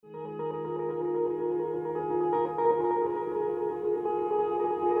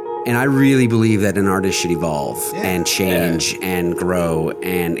And I really believe that an artist should evolve and change and grow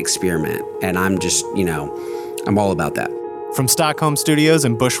and experiment. And I'm just, I'm all about that. From Stockholm Studios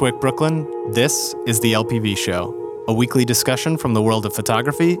in Bushwick, Brooklyn, this is The LPV Show, a weekly discussion from the world of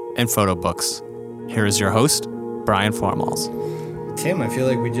photography and photo books. Here is your host, Brian Formals. Tim, I feel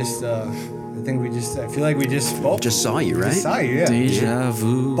like we just spoke. Just saw you, right? Just saw you, yeah. Deja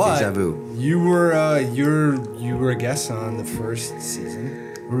vu. But Deja vu. you were a guest on the first season.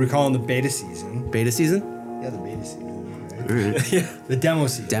 We were calling the beta season. Beta season? Yeah, the beta season. Right? All right. Yeah, the demo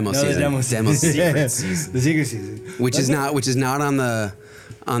season. Demo No, season. The demo season. Demo season. The secret season. Which is not on the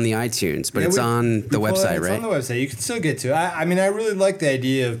iTunes, but it's on the website, right? It's on the website. You can still get to it. I mean, I really like the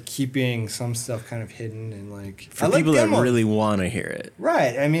idea of keeping some stuff kind of hidden and like For I like people that demos. really want to hear it.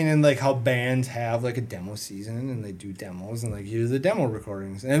 Right. I mean, and like how bands have like a demo season and they do demos and like here's the demo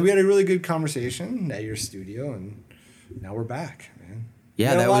recordings. And we had a really good conversation at your studio and now we're back, man. Yeah, We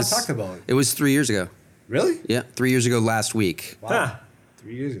had that a lot was talked about. It was 3 years ago. Really? Yeah, 3 years ago last week. Wow.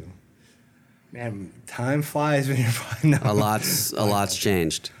 3 years ago. Man, time flies when you're flying. A lot's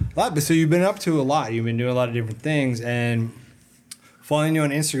changed. A lot, but so you've been up to a lot. You've been doing a lot of different things, and following you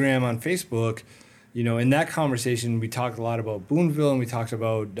on Instagram, on Facebook, in that conversation, we talked a lot about Boonville, and we talked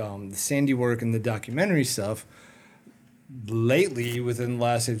about the Sandy work and the documentary stuff. Lately, within the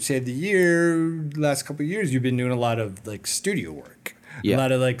last, I'd say last couple of years, you've been doing a lot of like studio work, Yeah. a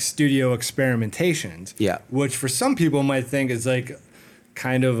lot of like studio experimentations. Yeah. Which for some people might think is like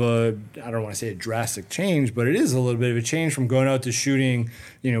kind of I don't want to say a drastic change, but it is a little bit of a change from going out to shooting,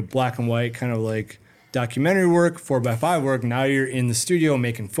 black and white kind of like documentary work, 4x5 work. Now you're in the studio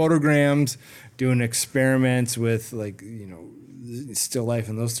making photograms, doing experiments with like, still life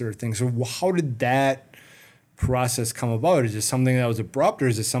and those sort of things. So how did that process come about? Is it something that was abrupt, or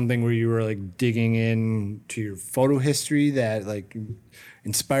is it something where you were like digging into your photo history that like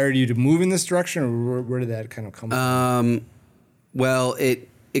inspired you to move in this direction, or where did that kind of come from? Well, it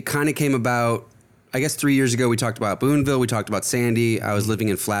kind of came about, I guess 3 years ago. We talked about Boonville. We talked about Sandy. I was living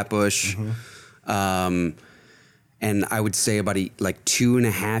in Flatbush. And I would say about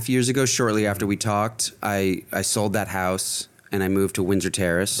 2.5 years ago, shortly after we talked, I sold that house and I moved to Windsor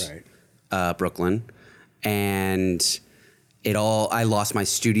Terrace, Brooklyn. And I lost my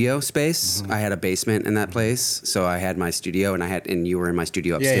studio space. I had a basement in that place. So I had my studio and you were in my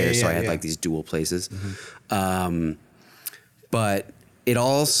studio upstairs. So I had like these dual places. But it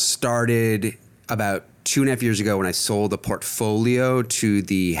all started about 2.5 years ago when I sold a portfolio to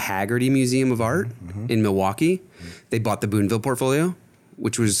the Haggerty Museum of Art in Milwaukee. They bought the Boonville portfolio,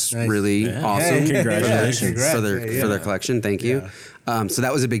 which was really awesome. Hey, congratulations. For their collection. Thank you. So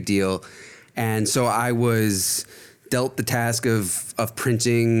that was a big deal. And so I was dealt the task of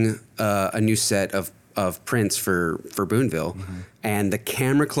printing a new set of prints for Boonville. And the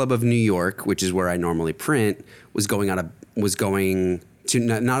Camera Club of New York, which is where I normally print, was going to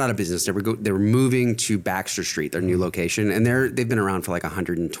not out of business. They were moving to Baxter Street, their new location, and they've been around for like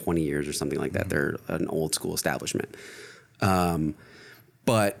 120 years or something like that. They're an old school establishment.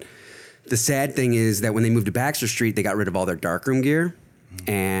 But the sad thing is that when they moved to Baxter Street, they got rid of all their darkroom gear,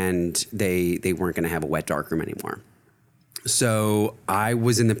 and they weren't going to have a wet darkroom anymore. So I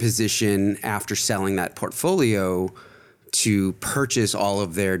was in the position after selling that portfolio to purchase all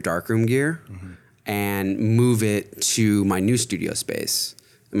of their darkroom gear and move it to my new studio space.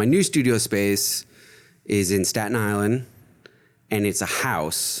 And my new studio space is in Staten Island, and it's a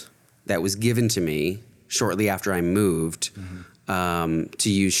house that was given to me shortly after I moved to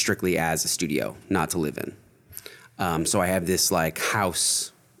use strictly as a studio, not to live in. So I have this like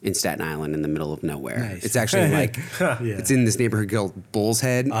house in Staten Island in the middle of nowhere. Nice. It's actually like, it's in this neighborhood called Bull's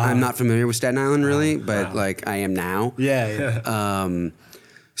Head. I'm not familiar with Staten Island really, but like I am now.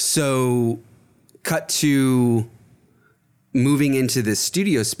 So cut to moving into this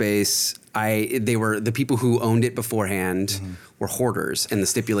studio space. The people who owned it beforehand were hoarders, and the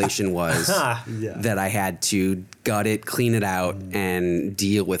stipulation was that I had to gut it, clean it out, and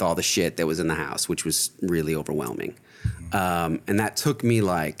deal with all the shit that was in the house, which was really overwhelming. And that took me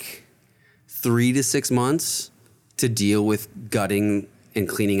like 3 to 6 months to deal with gutting and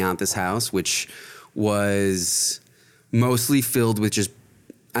cleaning out this house, which was mostly filled with just,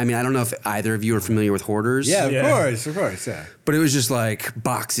 I mean, I don't know if either of you are familiar with hoarders. Yeah, of course, yeah. But it was just like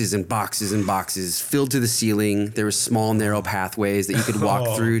boxes and boxes and boxes filled to the ceiling. There were small, narrow pathways that you could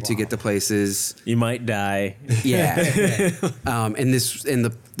walk through to get to places. You might die. Yeah. And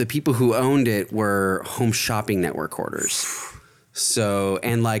the people who owned it were Home Shopping Network hoarders. So,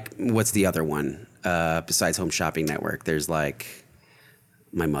 and like, what's the other one besides Home Shopping Network? There's like,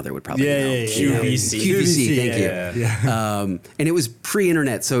 my mother would probably Yeah, know. yeah, yeah. QVC. QVC, thank you. Yeah. And it was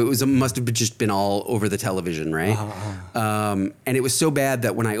pre-internet, so must have just been all over the television, right? And it was so bad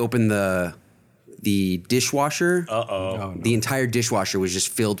that when I opened the dishwasher, the entire dishwasher was just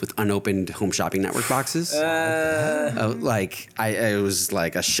filled with unopened Home Shopping Network boxes. It was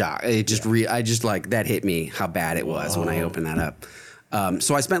like a shock. It just that hit me how bad it was when I opened that up.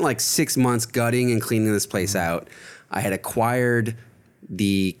 So I spent like 6 months gutting and cleaning this place out. I had acquired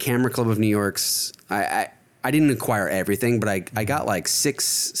the Camera Club of New York's. I didn't acquire everything, but I got like 6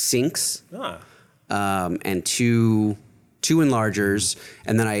 sinks and two enlargers,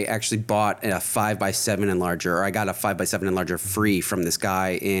 and then I actually bought a 5x7 enlarger, or I got a 5x7 enlarger free from this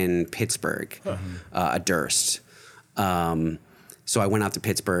guy in Pittsburgh, a Durst. So I went out to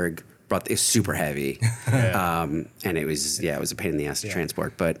Pittsburgh, brought it's super heavy, and it was a pain in the ass to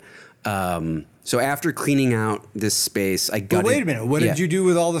transport, but. So after cleaning out this space, I got. But wait a minute. What did you do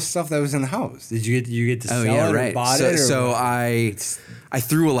with all the stuff that was in the house? Did you get to sell it or bought it? So I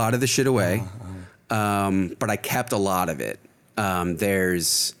threw a lot of the shit away, but I kept a lot of it. I'm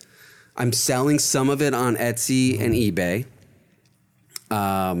selling some of it on Etsy and eBay.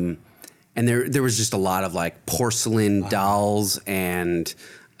 And there was just a lot of like porcelain dolls and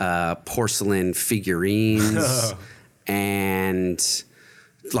porcelain figurines and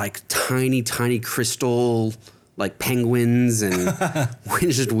like tiny crystal like penguins and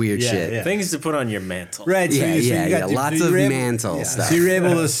just weird shit. Yeah. Things to put on your mantle. Right. Lots of mantle stuff. So you were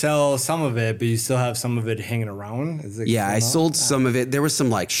able to sell some of it, but you still have some of it hanging around? I sold some of it. There was some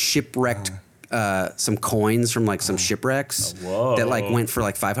like shipwrecked some coins from like some shipwrecks that like went for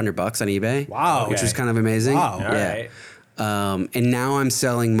like $500 on eBay. Wow. Which was kind of amazing. Wow. Yeah. And now I'm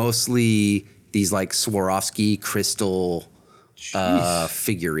selling mostly these like Swarovski crystal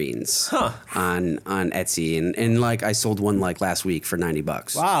figurines on Etsy, and like I sold one like last week for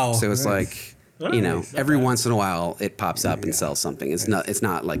 $90. Wow. So it's like every once in a while it pops up and sells something. It's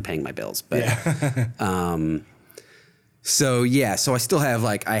not like paying my bills, but so I still have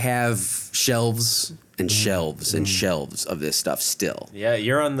I have shelves and shelves and shelves of this stuff still. Yeah,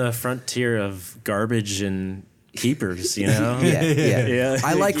 you're on the frontier of garbage and keepers, you know? Yeah.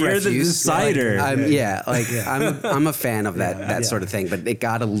 I like You're refuse. the decider. I'm a fan of that sort of thing, but it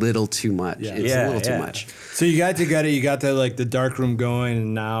got a little too much. Yeah. It's a little too much. So you got the dark room going,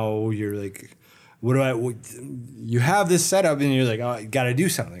 and now you're like, you have this setup, and you're like, oh, you got to do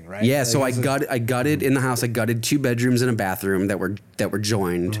something, right? Yeah. So I gutted in the house. I gutted 2 bedrooms and a bathroom that were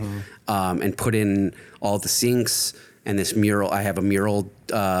joined, and put in all the sinks and this mural. I have a mural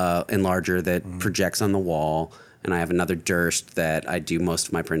enlarger that projects on the wall, and I have another Durst that I do most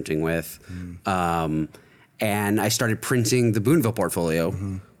of my printing with. And I started printing the Boonville portfolio,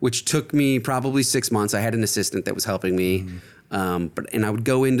 which took me probably 6 months. I had an assistant that was helping me, and I would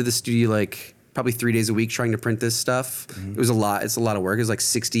go into the studio like probably 3 days a week trying to print this stuff. It was a lot. It's a lot of work. It was like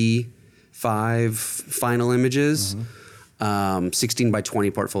 65 final images, 16 by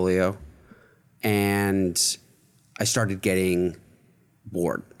 20 portfolio, and I started getting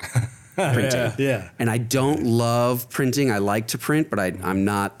bored printing. Yeah. And I don't love printing. I like to print, but I'm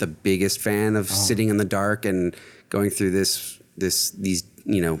not the biggest fan of sitting in the dark and going through these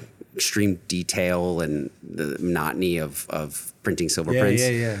extreme detail and the monotony of printing silver prints.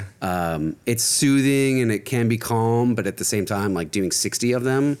 It's soothing and it can be calm, but at the same time, like doing 60 of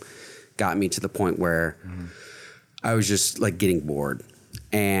them got me to the point where I was just like getting bored.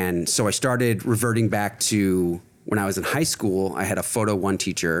 And so I started reverting back to when I was in high school. I had a Photo 1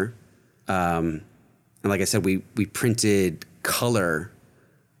 teacher. And like I said, we printed color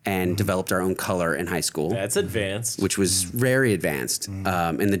and developed our own color in high school. That's advanced. Which was very advanced.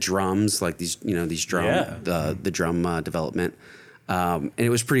 And the drums, like these drum, the drum development. And it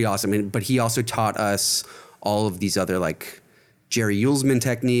was pretty awesome. But he also taught us all of these other like Jerry Uelsmann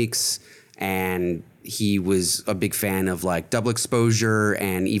techniques, and he was a big fan of like double exposure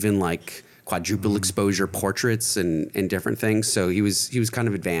and even like quadruple exposure portraits and different things. So he was kind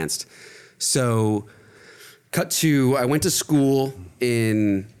of advanced. So I went to school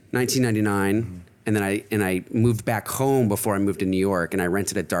in 1999, and then I moved back home before I moved to New York, and I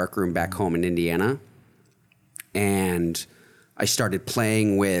rented a darkroom back home in Indiana. And I started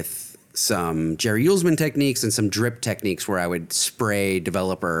playing with some Jerry Uelsmann techniques and some drip techniques where I would spray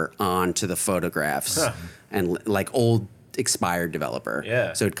developer onto the photographs and like old expired developer.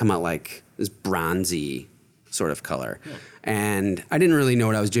 Yeah. So it'd come out like this bronzy sort of color. And I didn't really know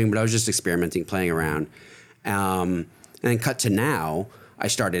what I was doing, but I was just experimenting, playing around. And then cut to now, I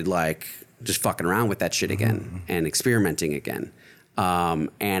started like just fucking around with that shit again and experimenting again.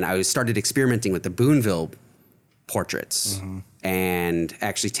 And I started experimenting with the Boonville portraits. and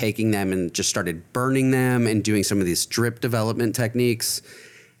actually taking them and just started burning them and doing some of these drip development techniques.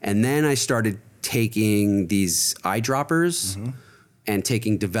 And then I started taking these eyedroppers and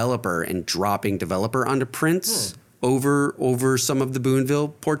taking developer and dropping developer onto prints over some of the Boonville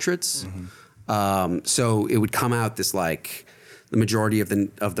portraits. So it would come out this like the majority of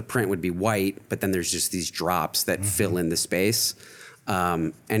the print would be white, but then there's just these drops that fill in the space.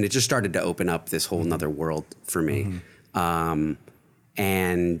 And it just started to open up this whole nother world for me. And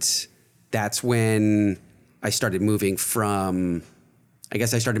that's when I started moving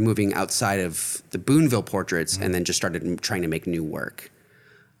outside of the Boonville portraits and then just started trying to make new work.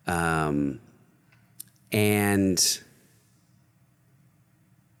 So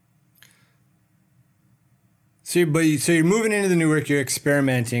you're moving into the new work, you're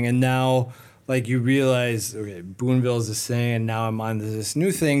experimenting, and now like you realize, okay, Boonville is this thing, and now I'm on this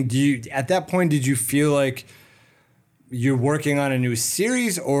new thing. At that point, did you feel like you're working on a new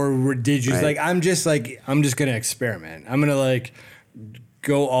series, or did you like, I'm just gonna experiment. I'm gonna like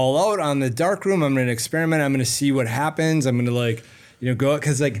go all out on the darkroom. I'm gonna experiment. I'm gonna see what happens. I'm gonna like, go,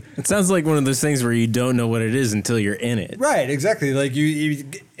 because like it sounds like one of those things where you don't know what it is until you're in it. Right, exactly. Like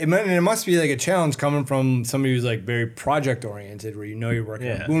it must be like a challenge coming from somebody who's like very project oriented, where you're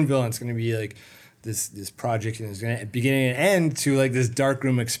working on Boonville, and it's going to be like this project, and it's going to beginning and end to like this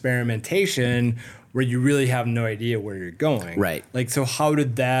darkroom experimentation where you really have no idea where you're going. Right. Like, so how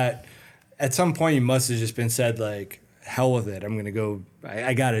did that? At some point, you must have just been said like, hell with it. I'm going to go.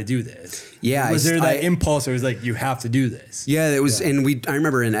 I got to do this. Yeah. Was there that impulse or was like, you have to do this? Yeah, it was. And I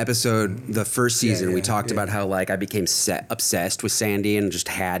remember in the first season, we talked about how like I became obsessed with Sandy and just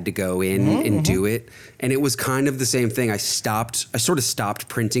had to go in and do it. And it was kind of the same thing. I sort of stopped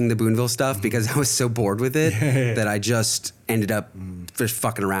printing the Boonville stuff because I was so bored with it that I just ended up just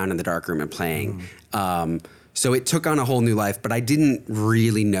fucking around in the darkroom and playing. So it took on a whole new life, but I didn't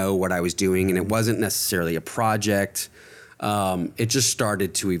really know what I was doing, and it wasn't necessarily a project. It just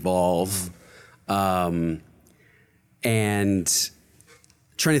started to evolve. And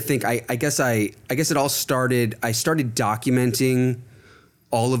trying to think, I guess it all started, I started documenting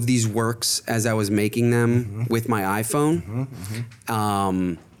all of these works as I was making them with my iPhone.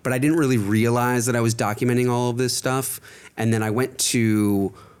 But I didn't really realize that I was documenting all of this stuff. And then I went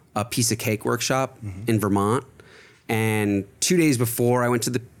to a piece of cake workshop in Vermont. And 2 days before I went to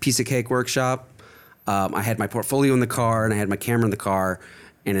the piece of cake workshop, I had my portfolio in the car and I had my camera in the car,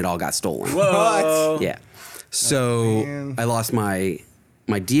 and it all got stolen. Whoa. Yeah. So I lost my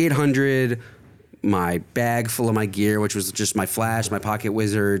D800, my bag full of my gear, which was just my flash, my pocket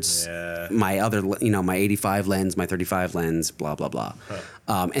wizards, my other, my 85 lens, my 35 lens, blah, blah, blah.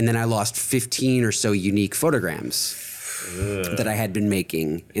 And then I lost 15 or so unique photograms that I had been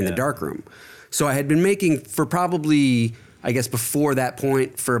making in the darkroom. So I had been making for probably, I guess before that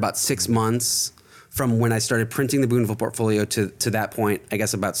point, for about 6 months, from when I started printing the Boonville portfolio to that point, I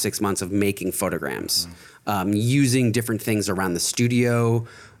guess about 6 months of making photograms, using different things around the studio,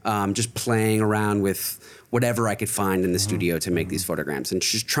 just playing around with whatever I could find in the studio to make these photograms, and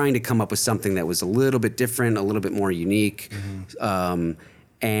just trying to come up with something that was a little bit different, a little bit more unique, and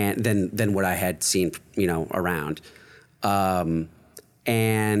than what I had seen, around.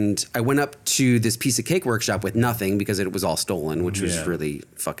 And I went up to this piece of cake workshop with nothing because it was all stolen, which was really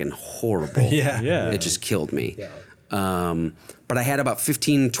fucking horrible. It just killed me. But I had about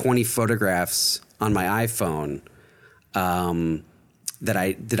 15, 20 photographs on my iPhone that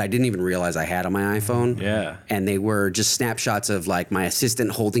I didn't even realize I had on my iPhone. And they were just snapshots of like my assistant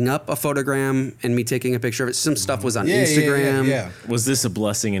holding up a photogram and me taking a picture of it. Some stuff was on Instagram. Was this a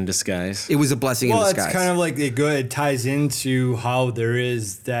blessing in disguise? It was a blessing in disguise. Well, it's kind of like it ties into how there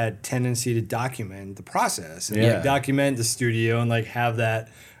is that tendency to document the process and like document the studio and like have that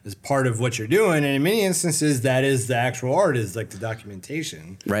as part of what you're doing. And in many instances, that is the actual art, is like the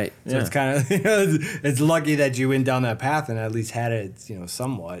documentation. Right. So it's kind of, it's lucky that you went down that path and at least had it,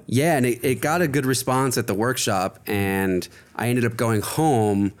 somewhat. Yeah, and it got a good response at the workshop, and I ended up going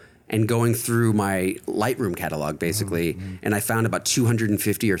home and going through my Lightroom catalog, basically, and I found about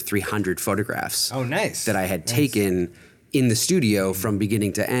 250 or 300 photographs. Oh, nice. That I had taken in the studio from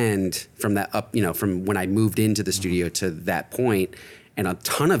beginning to end, from that up, from when I moved into the studio to that point. And a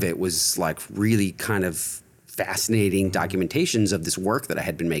ton of it was like really kind of fascinating documentations of this work that I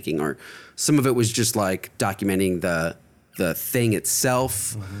had been making, or some of it was just like documenting the thing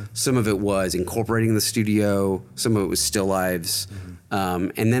itself. Some of it was incorporating the studio. Some of it was still lives.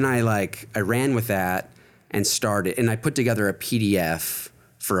 And then I ran with that and I put together a PDF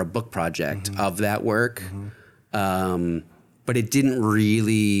for a book project of that work. But it didn't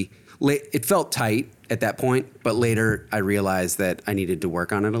really, it felt tight at that point, but later I realized that I needed to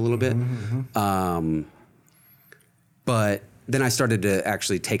work on it a little bit. But then I started to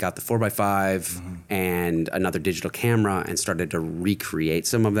actually take out the 4x5 and another digital camera and started to recreate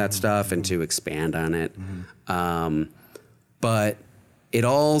some of that stuff and to expand on it. But it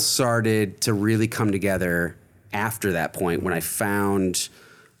all started to really come together after that point when I found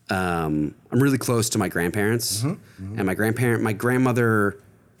I'm really close to my grandparents. And my grandmother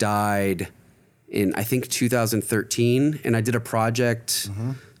died in, I think, 2013. And I did a project,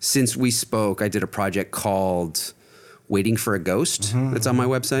 since we spoke, I did a project called Waiting for a Ghost that's on my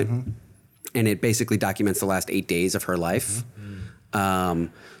website. And it basically documents the last 8 days of her life.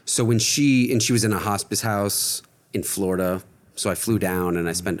 So when she was in a hospice house in Florida, so I flew down and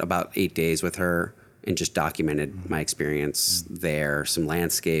I spent about 8 days with her and just documented my experience there, some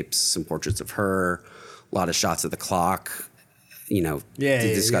landscapes, some portraits of her, a lot of shots of the clock,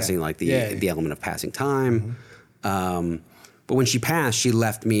 discussing like the element of passing time. But when she passed, she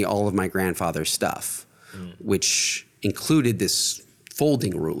left me all of my grandfather's stuff, which included this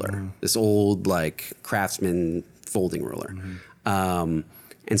folding ruler, this old like Craftsman folding ruler.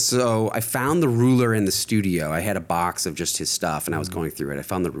 And so I found the ruler in the studio. I had a box of just his stuff and I was going through it. I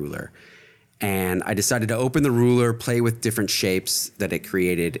found the ruler and I decided to open the ruler, play with different shapes that it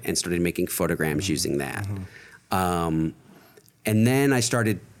created and started making photograms using that. And then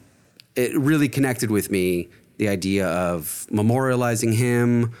it really connected with me, the idea of memorializing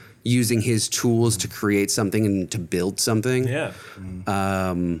him, using his tools to create something and to build something. Yeah.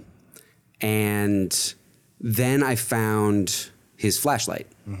 And then I found his flashlight.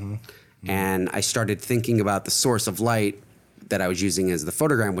 And I started thinking about the source of light that I was using as the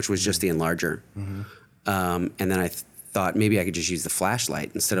photogram, which was just the enlarger. And then I thought maybe I could just use the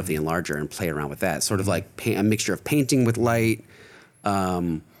flashlight instead of the enlarger and play around with that. Sort of like a mixture of painting with light.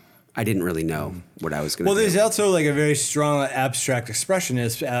 I didn't really know what I was going to do. Well, there's also like a very strong abstract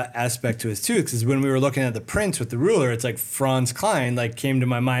expressionist aspect to it too, because when we were looking at the prints with the ruler, it's like Franz Klein like came to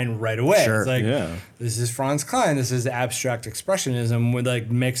my mind right away. Sure. It's like, this is Franz Klein. This is abstract expressionism with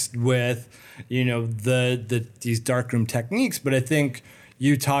like mixed with, these darkroom techniques. But I think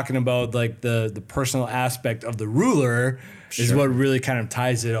you talking about like the personal aspect of the ruler is what really kind of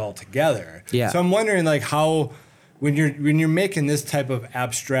ties it all together. Yeah. So I'm wondering like how, when you're making this type of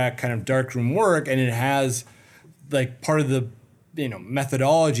abstract kind of darkroom work and it has like part of the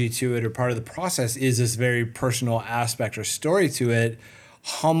methodology to it or part of the process is this very personal aspect or story to it,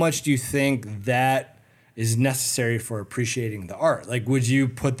 how much do you think that is necessary for appreciating the art? Like, would you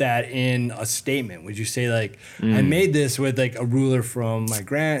put that in a statement? Would you say like, I made this with like a ruler from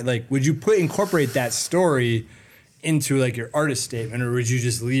my would you incorporate that story into like your artist statement, or would you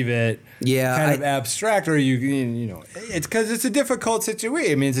just leave it kind of abstract? Or it's because it's a difficult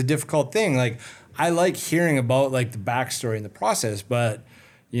situation. I mean, it's a difficult thing. Like, I like hearing about like the backstory and the process, but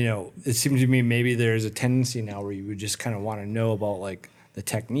it seems to me maybe there's a tendency now where you would just kind of want to know about like the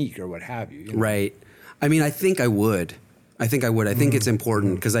technique or what have you. Right. I mean, I think I would. I think it's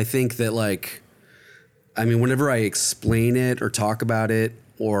important because I think that whenever I explain it or talk about it,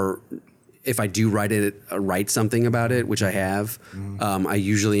 or if I do write something about it, which I have, I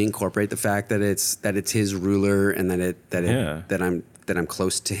usually incorporate the fact that it's his ruler and that I'm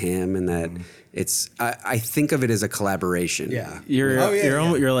close to him and that I think of it as a collaboration. Yeah.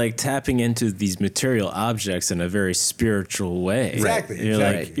 You're like tapping into these material objects in a very spiritual way. Exactly.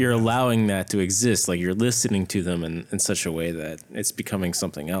 You're allowing that to exist. Like you're listening to them in such a way that it's becoming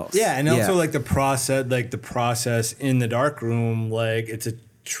something else. Yeah. And also like the process in the darkroom, like it's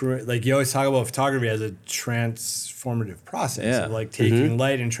like you always talk about photography as a transformative process of like taking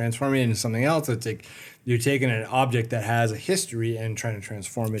light and transforming it into something else. It's like you're taking an object that has a history and trying to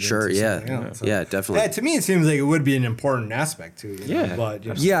transform it into something else. So, definitely. Yeah, to me it seems like it would be an important aspect to it. But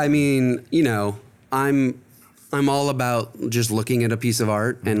I mean, I'm all about just looking at a piece of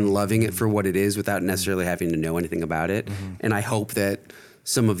art and loving it for what it is without necessarily having to know anything about it. And I hope that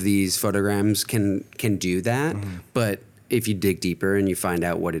some of these photograms can do that. But if you dig deeper and you find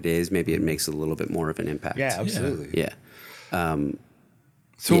out what it is, maybe it makes a little bit more of an impact. Yeah, absolutely. Yeah.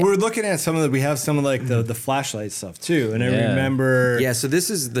 So we're looking at we have some of like the flashlight stuff too. And I remember. Yeah, so this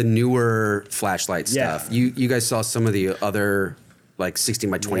is the newer flashlight stuff. You guys saw some of the other like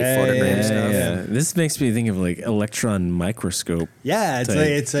 16 by 20 photogram stuff. Yeah. This makes me think of like electron microscope. Yeah,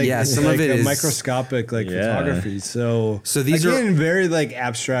 it's like some of it is microscopic photography. So these again, are very like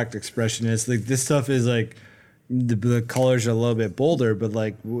abstract expressionist. Like this stuff is like the colors are a little bit bolder, but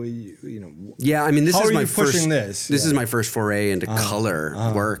like yeah, I mean this how is are my you first pushing this? This is my first foray into color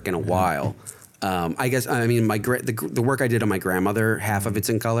work in a while. I guess I mean the work I did on my grandmother, half of it's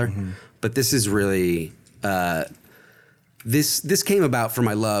in color, but this is really this came about from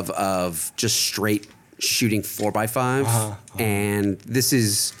my love of just straight shooting 4x5, and this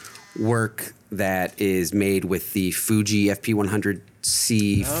is work that is made with the Fuji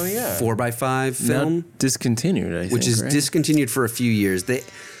FP100C 4x5 film, Now discontinued, I think, which is right? discontinued for a few years. The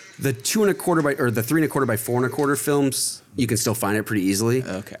 2.25 by or the 3.25 by 4.25 films, you can still find it pretty easily.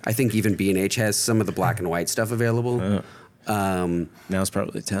 Okay. I think even B&H has some of the black and white stuff available. Now's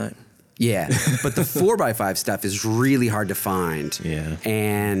probably the time. Yeah, but the 4x5 stuff is really hard to find. Yeah.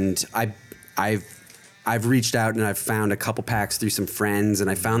 And I've reached out and I've found a couple packs through some friends,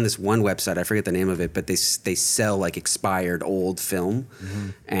 and I found this one website, I forget the name of it, but they sell like expired old film,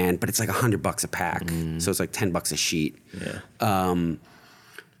 but it's like $100 a pack, so it's like $10 a sheet. Yeah.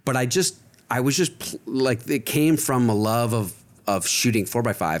 But it came from a love of shooting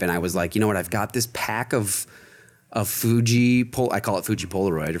 4x5, and I was like, you know what, I've got this pack of Fuji, I call it Fuji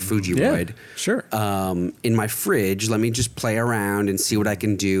Polaroid or Fujiroid. Sure. In my fridge, let me just play around and see what I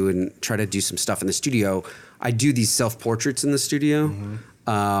can do and try to do some stuff in the studio. I do these self-portraits in the studio.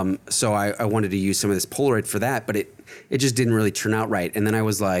 So I wanted to use some of this Polaroid for that, but it just didn't really turn out right. And then I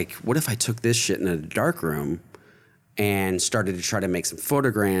was like, what if I took this shit in a darkroom and started to try to make some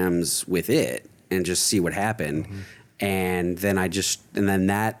photograms with it and just see what happened. And then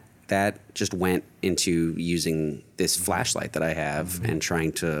that just went into using this flashlight that I have and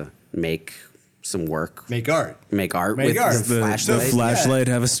trying to make some work. Make art. Make art Make with art. the flashlight. The flashlight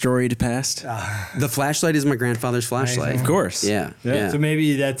have a storied past? The flashlight is my grandfather's flashlight. Of course. Yeah. So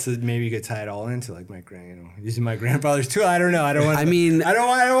maybe maybe you could tie it all into like using my grandfather's tool. I don't know. I don't want. I mean, I don't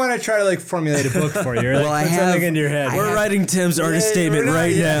want to try to like formulate a book for you. Or, like, Well, I put have- something into your head. We're writing Tim's artist statement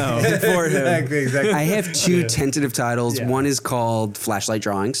right now for him. Exactly. I have two tentative titles. Yeah. One is called Flashlight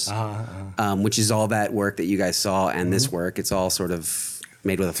Drawings, which is all that work that you guys saw and this work. It's all sort of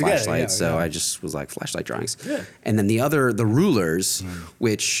made with a Together, flashlight. So I just was like Flashlight Drawings. Yeah. And then the Rulers,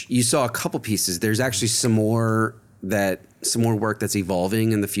 which you saw a couple pieces. There's actually some more work that's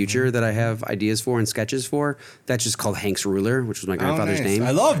evolving in the future that I have ideas for and sketches for. That's just called Hank's Ruler, which was my grandfather's name.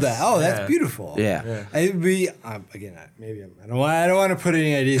 I love that. Oh, that's beautiful. Yeah. It'd be again. Maybe I don't want to put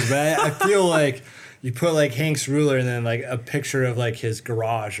any ideas, but I feel like you put like Hank's Ruler and then like a picture of like his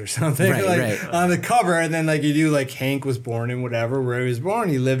garage or something Right. on the cover, and then like you do like Hank was born in whatever where he was born.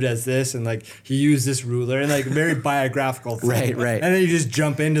 He lived as this, and like he used this ruler, and like very biographical thing. Right. And then you just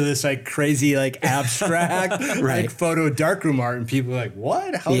jump into this like crazy like abstract like photo darkroom art, and people are like,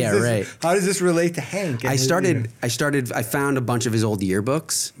 what? How does this relate to Hank? And I found a bunch of his old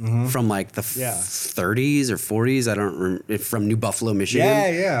yearbooks from like the 30s or 40s. I don't remember, from New Buffalo, Michigan.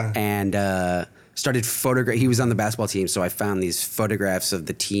 Yeah. And started he was on the basketball team, so I found these photographs of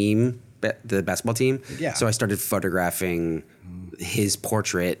the team, the basketball team. Yeah. So I started photographing his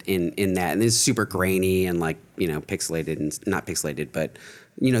portrait in that, and it's super grainy and like, pixelated and not pixelated, but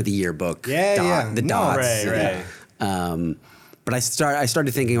the yearbook the dots. Right. But I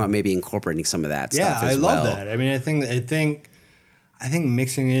started thinking about maybe incorporating some of that stuff as well. I love that. I mean, I think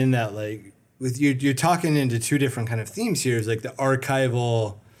mixing in that, like, with you're talking into two different kind of themes here. Is like the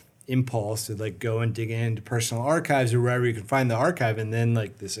archival impulse to like go and dig into personal archives or wherever you can find the archive, and then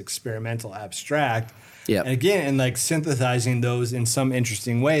like this experimental abstract. Yeah. And again, and like synthesizing those in some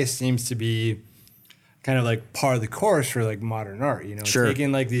interesting way seems to be kind of like part of the course for like modern art. Sure.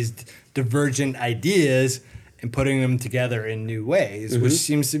 Taking like these divergent ideas and putting them together in new ways, which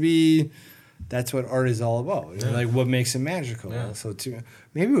seems to be. That's what art is all about. Like what makes it magical. Yeah. So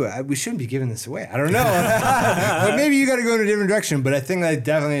maybe we shouldn't be giving this away. I don't know. But maybe you got to go in a different direction. But I think that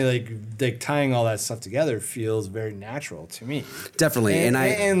definitely like tying all that stuff together feels very natural to me. Definitely, and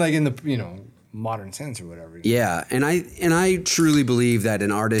like in the modern sense or whatever. Yeah, and I truly believe that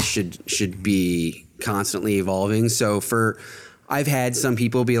an artist should be constantly evolving. So I've had some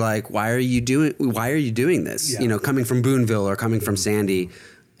people be like, why are you doing this? Yeah. Coming from Boonville or coming from Sandy.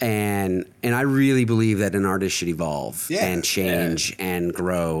 And I really believe that an artist should evolve and change and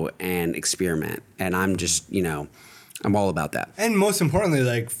grow and experiment. And I'm just, I'm all about that. And most importantly,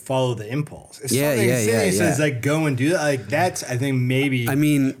 like follow the impulse. If something says like go and do that, like that's I think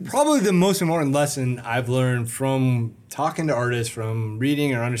probably the most important lesson I've learned from talking to artists, from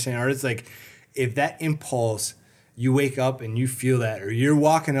reading or understanding artists. Like if that impulse, you wake up and you feel that, or you're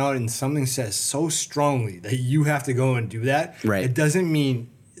walking out and something says so strongly that you have to go and do that. Right. It doesn't mean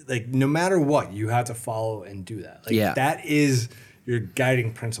like no matter what, you have to follow and do that. Like that is your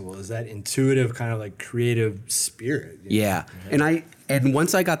guiding principle, is that intuitive kind of like creative spirit. Yeah. And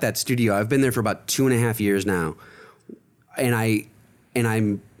once I got that studio, I've been there for about 2.5 years now. And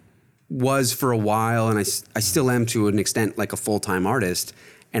I'm was for a while, and I still am to an extent, like a full-time artist,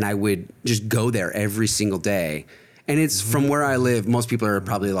 and I would just go there every single day. And it's from where I live, most people are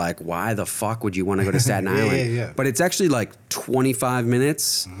probably like, why the fuck would you want to go to Staten Island? Yeah. But it's actually like 25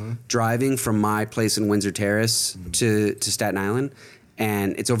 minutes driving from my place in Windsor Terrace to Staten Island.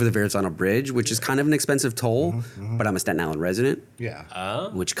 And it's over the Verrazano Bridge, which is kind of an expensive toll, but I'm a Staten Island resident. Yeah.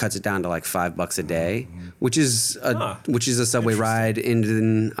 Which cuts it down to like $5 a day, which is a subway ride in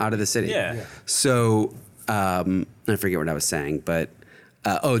and out of the city. Yeah. So I forget what I was saying, but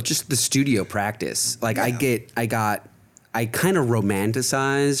just the studio practice. Like I kind of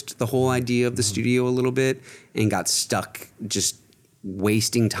romanticized the whole idea of the studio a little bit and got stuck just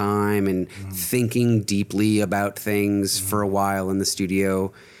wasting time and thinking deeply about things for a while in the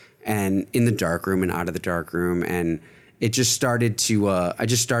studio and in the dark room and out of the dark room. And it just started to, I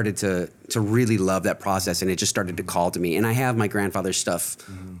just started to really love that process, and it just started to call to me. And I have my grandfather's stuff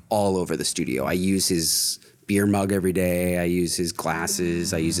all over the studio. I use his beer mug every day. I use his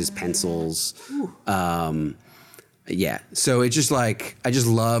glasses. I use his pencils. Yeah. So it's just like, I just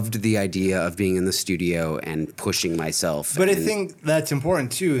loved the idea of being in the studio and pushing myself. But I think that's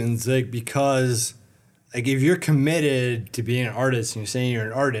important too. And it's like, because like if you're committed to being an artist and you're saying you're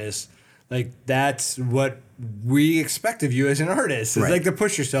an artist, like that's what we expect of you as an artist. It's like to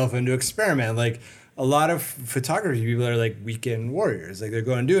push yourself and to experiment. Like a lot of photography people are like weekend warriors. Like they're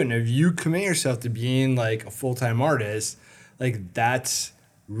going to do it. And if you commit yourself to being like a full-time artist, like that's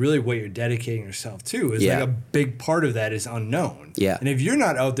really what you're dedicating yourself to. Is like a big part of that is unknown. Yeah. And if you're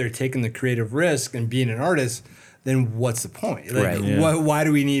not out there taking the creative risk and being an artist, then what's the point? Like, why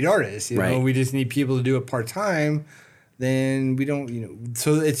do we need artists? You know, we just need people to do it part-time. Then we don't, you know.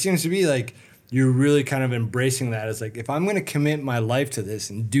 So it seems to be like you're really kind of embracing that as like, if I'm going to commit my life to this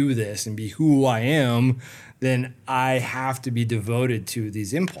and do this and be who I am, then I have to be devoted to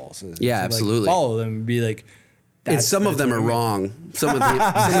these impulses. Yeah, to absolutely. Like follow them and be like, and some of them are wrong. Some of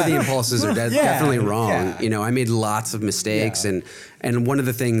the impulses are definitely wrong. Yeah. You know, I made lots of mistakes, and one of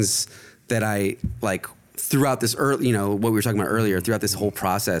the things that I like throughout this early, you know, what we were talking about earlier, throughout this whole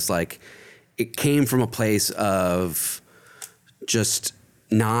process, like it came from a place of just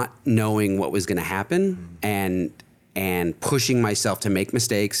not knowing what was going to happen and pushing myself to make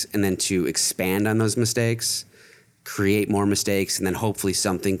mistakes and then to expand on those mistakes, create more mistakes, and then hopefully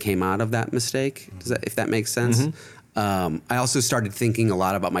something came out of that mistake. If that makes sense. I also started thinking a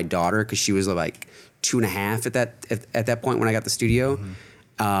lot about my daughter because she was like 2.5 at that point when I got the studio.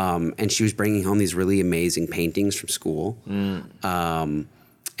 And she was bringing home these really amazing paintings from school. And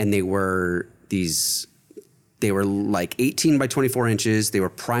they were like 18 by 24 inches. They were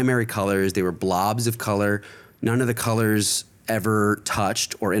primary colors. They were blobs of color. None of the colors ever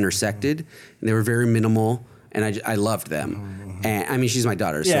touched or intersected. And they were very minimal. And I loved them. And I mean, she's my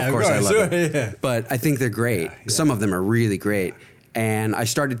daughter, so of course I love them. Yeah. But I think they're great. Some of them are really great. And I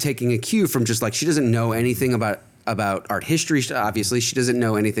started taking a cue from just like, she doesn't know anything about art history. Obviously, she doesn't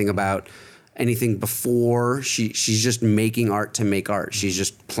know anything about anything before. She's just making art to make art. She's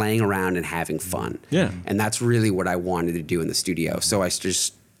just playing around and having fun. Yeah. And that's really what I wanted to do in the studio. So I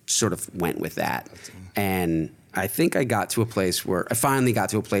just sort of went with that. And I think I finally got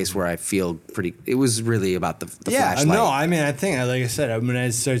to a place where I feel pretty. It was really about the flashlight. No, I mean, I think, like I said, when I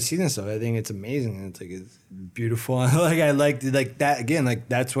started seeing this stuff, I think it's amazing. It's like it's beautiful. I like that again. Like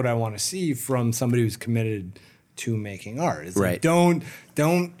that's what I want to see from somebody who's committed to making art. It's like, don't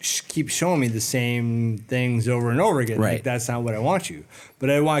keep showing me the same things over and over again. Like that's not what I want you. But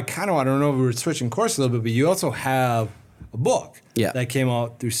I don't know if we were switching course a little bit, but you also have a book that came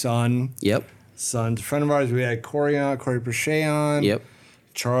out through Sun. Yep. Sun's a friend of ours. We had Corey Brochet on. Yep.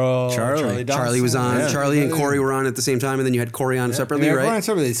 Charlie was on. Yeah. Charlie and Corey were on at the same time, and then you had Corey on separately, right? Corey on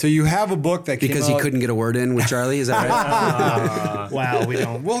separately. So you have a book that because came he couldn't get a word in with Charlie. Is that right? Wow, we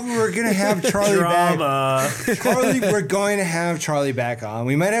don't. Well, we're gonna have Charlie back. We're going to have Charlie back on.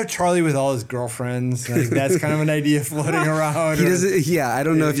 We might have Charlie with all his girlfriends. Like, that's kind of an idea floating around. He doesn't. Yeah, I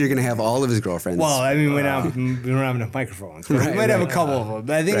don't know if you're gonna have all of his girlfriends. Well, I mean, we don't have enough microphones. We might have a couple of them,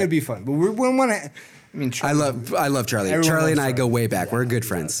 but I think it'd be fun. But we want to. I mean, Charlie, I love Charlie. Charlie and I go way back. We're good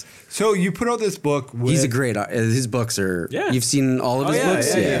friends. So you put out this book. He's a great. His books are. Yeah. You've seen all of his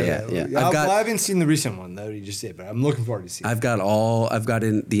books. Yeah. I haven't seen the recent one that you just did, but I'm looking forward to seeing. I've got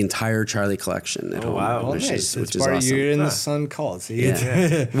the entire Charlie collection at home. Wow, which nice. is awesome. You're in the Sun cult.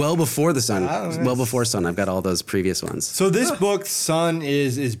 So well before the Sun. Well before Sun. I've got all those previous ones. So this book, Sun,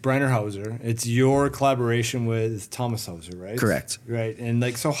 is Brenner Hauser. It's your collaboration with Thomas Hauser, right? Correct. Right. And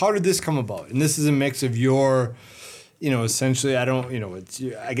like, so how did this come about? And this is a mix of your, essentially, I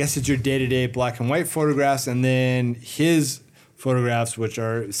guess it's your day-to-day black and white photographs, and then his photographs, which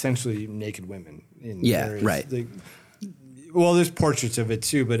are essentially naked women. In Yeah, various, right. like, well, there's portraits of it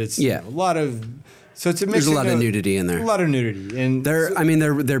too, but it's Yeah. a lot of. So it's a mix. There's a lot of nudity in there. A lot of nudity, and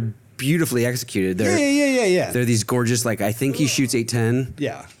They're beautifully executed. yeah. They're these gorgeous, like, I think he shoots 810.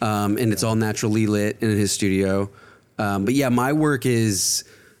 Yeah. And it's all naturally lit in his studio. But yeah, my work it's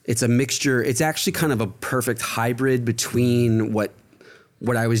a mixture. It's actually kind of a perfect hybrid between what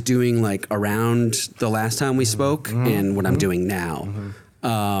I was doing like around the last time we spoke and what I'm doing now.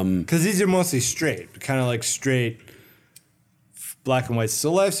 Because these are mostly straight, kind of like straight black and white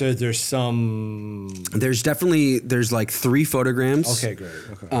still lifes, or there's some. There's like 3 photograms. Okay, great.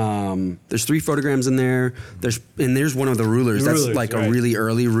 Okay. There's 3 photograms in there. There's one of the rulers. That's Rulers, like right. a really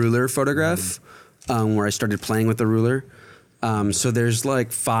early ruler photograph where I started playing with the ruler. So there's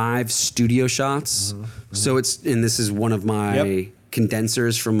like 5 studio shots. So this is one of my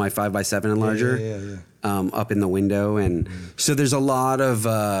condensers from my 5x7 enlarger. Up in the window, and so there's a lot of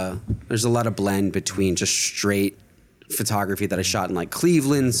blend between just straight photography that I shot in like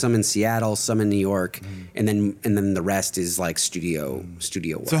Cleveland, some in Seattle, some in New York, and then the rest is like studio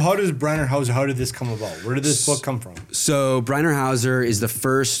work. So how does Brenner Hauser? How did this come about? Where did this book come from? So Brenner Hauser is the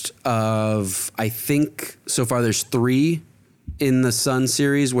first of, I think so far there's 3 in the Sun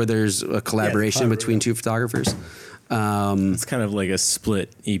series where there's a collaboration between 2 photographers. It's kind of like a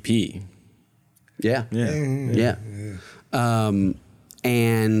split EP. Yeah.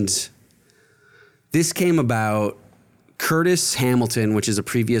 And this came about. Curtis Hamilton, which is a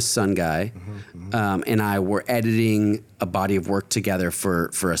previous Sun guy, and I were editing a body of work together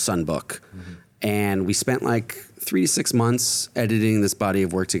for a Sun book. And we spent like 3 to 6 months editing this body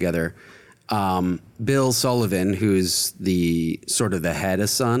of work together. Bill Sullivan, who's the sort of the head of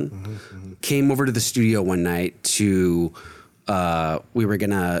Sun, came over to the studio one night to, we were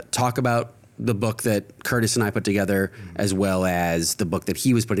going to talk about the book that Curtis and I put together, as well as the book that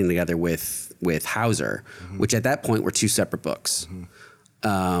he was putting together with Hauser, which at that point were 2 separate books.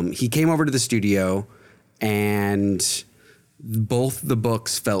 He came over to the studio, and both the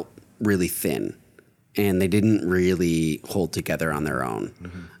books felt really thin, and they didn't really hold together on their own.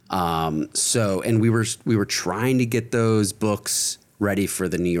 And we were trying to get those books ready for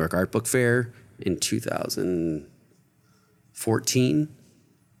the New York Art Book Fair in 2014.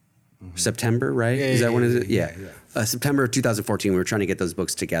 September, right? Is that when it is? Yeah. September of 2014, we were trying to get those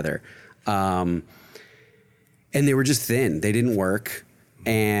books together. And they were just thin. They didn't work.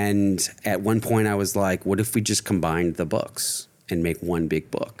 And at one point I was like, what if we just combined the books and make one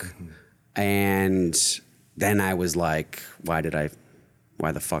big book? And then I was like, why the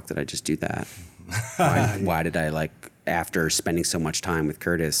fuck did I just do that? Why did I, like, after spending so much time with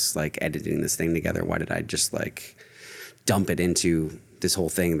Curtis, like editing this thing together, why did I just like dump it into this whole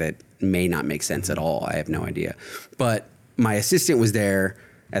thing that may not make sense at all? I have no idea. But my assistant was there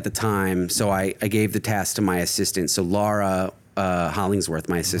at the time, so I gave the task to my assistant. So Laura Hollingsworth,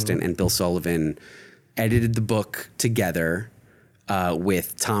 my assistant, and Bill Sullivan edited the book together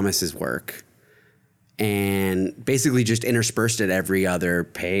with Thomas's work, and basically just interspersed it every other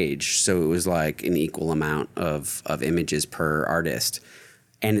page. So it was like an equal amount of images per artist.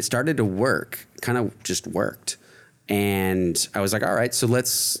 And it started to work, kind of just worked. And I was like, all right, so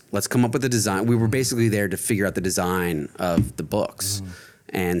let's come up with a design. We were basically there to figure out the design of the books.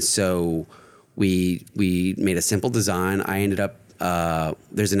 And so we made a simple design. I ended up,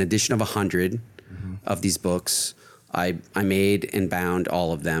 there's an edition of 100 of these books. I made and bound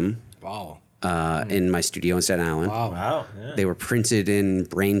all of them. Wow. In my studio in Staten Island. Wow. Yeah. They were printed in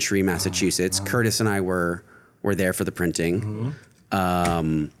Braintree, Massachusetts. Curtis and I were there for the printing,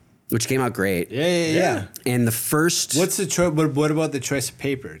 which came out great. Yeah. And the first... What's the choice? What about the choice of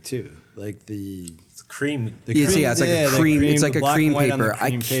paper too? Like the Cream. It's like a cream. It's like a black cream and white on the paper.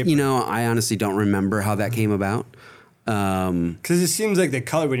 cream paper. I honestly don't remember how that came about. Because it seems like the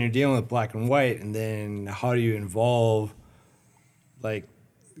color when you're dealing with black and white, and then how do you involve, like,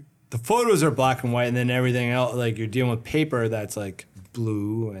 the photos are black and white, and then everything else, like you're dealing with paper that's like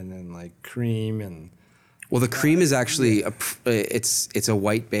blue, and then like cream, and Well, the cream is actually it's a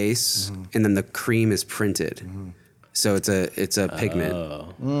white base, and then the cream is printed, so it's a pigment.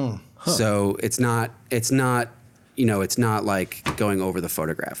 So it's not it's not like going over the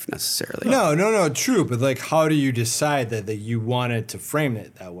photograph necessarily. no, true. But like, how do you decide that you wanted to frame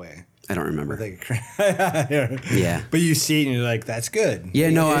it that way? I don't remember. Like, Yeah. But you see it and you're like, that's good. Yeah,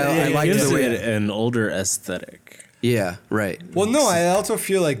 no, I like Gives the way. it an older aesthetic. Yeah, right. Well, no, I also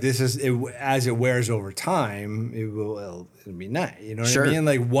feel like this is as it wears over time, it'll be nice. You know what Sure. I mean?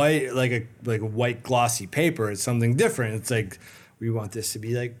 Like white, like a white glossy paper. It's something different. It's like we want this to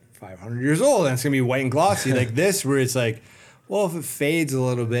be like 500 years old, and it's gonna be white and glossy like this, where it's like, well, if it fades a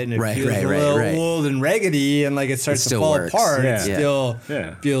little bit and it Right, feels right, a right, little right. old and raggedy and like it starts to still fall works. apart, Yeah. it still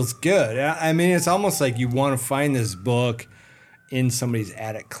Yeah. feels good. I mean, it's almost like you want to find this book in somebody's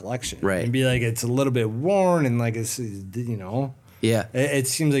attic collection, Right. And be like, it's a little bit worn and like it's, you know, Yeah. it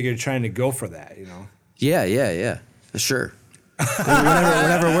seems like you're trying to go for that, you know. Yeah. Sure.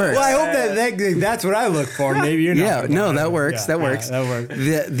 whatever works. Well, I hope that's what I look for. Maybe you're not. Yeah, no, that works. Yeah, that works. that works.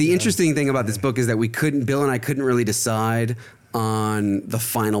 The interesting thing about this book is that Bill and I couldn't really decide on the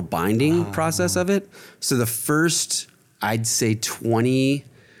final binding process of it. So the first, I'd say 20,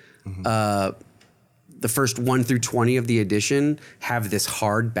 the first 1 through 20 of the edition have this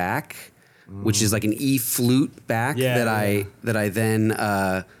hard back, which is like an E flute back that I then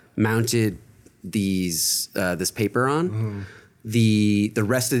mounted this paper on. The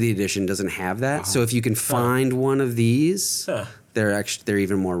rest of the edition doesn't have that. So if you can find one of these, they're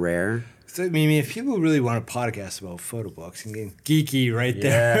even more rare. So, I mean, if people really want a podcast about photo books and getting geeky right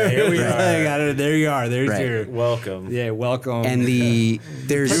there, here we there you are. There's Right. your Welcome. welcome. And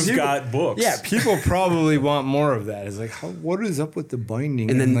there's You've got books. yeah, people probably want more of that. It's like, what is up with the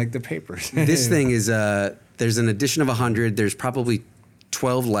binding and then like the papers? this thing is there's an edition of 100. There's probably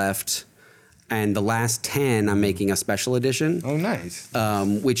 12 left, and the last 10 I'm making a special edition. Oh, nice.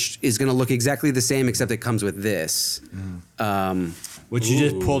 Which is going to look exactly the same, except it comes with this. Which you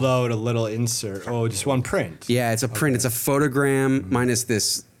just pulled out a little insert. Oh, just one print. Yeah, it's a print. It's a photogram minus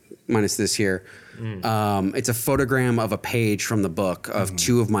this here. It's a photogram of a page from the book of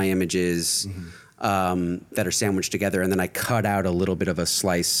 2 of my images that are sandwiched together, and then I cut out a little bit of a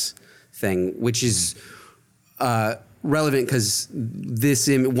slice thing, which is relevant because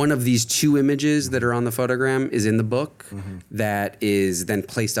one of these 2 images that are on the photogram is in the book that is then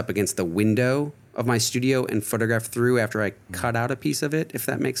placed up against the window of my studio and photographed through after I cut out a piece of it, if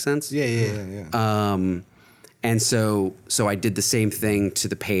that makes sense. Yeah. And so I did the same thing to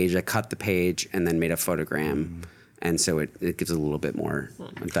the page. I cut the page and then made a photogram. And so it gives it a little bit more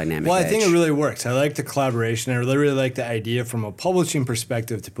dynamic Well, I edge. think it really works. I like the collaboration. I really like the idea from a publishing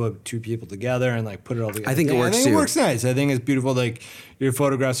perspective to put 2 people together and like put it all together. I think it works I think too. it works nice. I think it's beautiful. Like your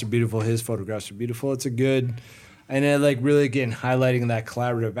photographs are beautiful. His photographs are beautiful. It's a good, and I like really again highlighting that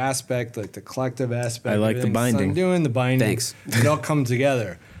collaborative aspect, like the collective aspect. I like the everything binding. I'm doing the binding. Thanks. It all comes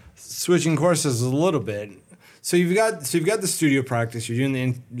together. Switching courses a little bit. So you've got the studio practice. You're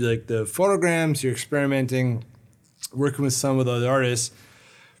doing the photograms. You're experimenting, working with some of those artists.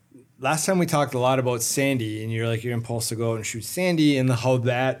 Last time we talked a lot about Sandy, and your impulse to go out and shoot Sandy, and how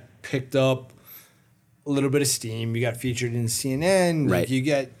that picked up a little bit of steam. You got featured in CNN. Right.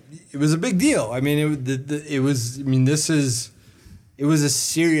 It was a big deal. I mean, it was a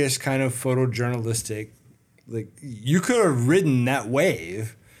serious kind of photojournalistic. Like you could have ridden that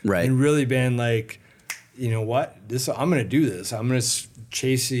wave, Right. and really been like, you know what, I'm gonna do this. I'm gonna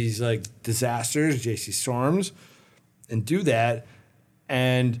chase these like disasters, chase these storms, and do that.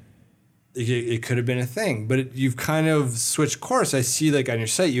 And it could have been a thing, but you've kind of switched course. I see like on your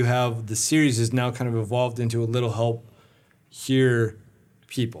site, you have the series is now kind of evolved into a Little Help Here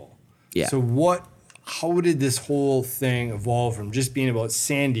people. Yeah. So how did this whole thing evolve from just being about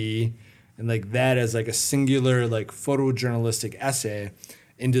Sandy and like that as like a singular like photojournalistic essay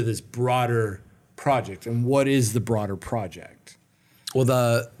into this broader project? And what is the broader project? Well,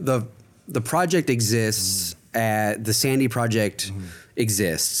 the project exists. The Sandy project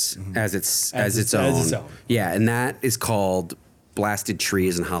exists as its own. Yeah, and that is called Blasted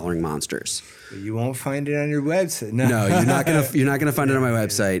Trees and Hollering Monsters. You won't find it on your website. No, you're not gonna find it on my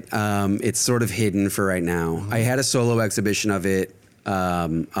website. It's sort of hidden for right now. I had a solo exhibition of it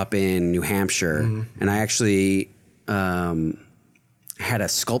up in New Hampshire, and I actually had a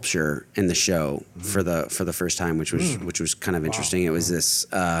sculpture in the show for the first time, which was kind of interesting. It was this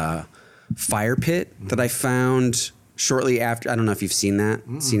fire pit that I found shortly after. I don't know if you've seen that,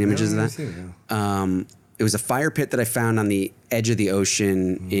 seen images of that. It was a fire pit that I found on the edge of the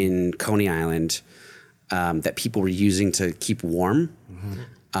ocean in Coney Island that people were using to keep warm.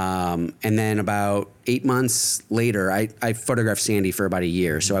 And then about 8 months later, I photographed Sandy for about a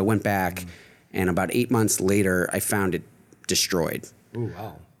year. So I went back, and about 8 months later, I found it destroyed. Oh,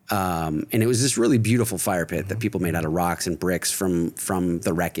 wow. And it was this really beautiful fire pit that people made out of rocks and bricks from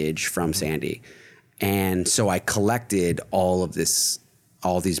the wreckage from Sandy. And so I collected all these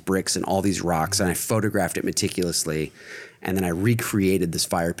bricks and all these rocks, and I photographed it meticulously. And then I recreated this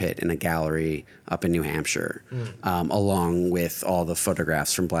fire pit in a gallery up in New Hampshire, along with all the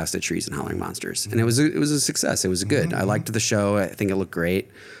photographs from Blasted Trees and Hollering Monsters. And it was a success. It was good. I liked the show. I think it looked great.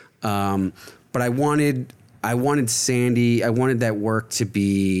 But I wanted Sandy. I wanted that work to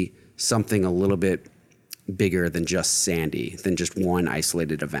be something a little bit bigger than just Sandy, than just one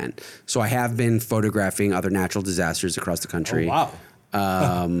isolated event. So I have been photographing other natural disasters across the country. Oh,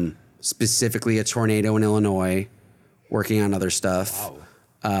 wow. Specifically a tornado in Illinois, working on other stuff.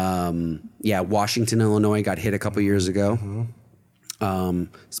 Wow. Washington, Illinois got hit a couple years ago.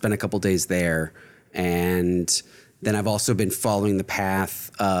 Spent a couple days there. And then I've also been following the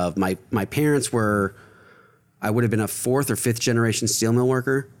path of my parents were, I would have been a 4th or 5th generation steel mill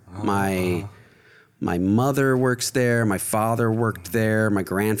worker. My mother works there. My father worked there. My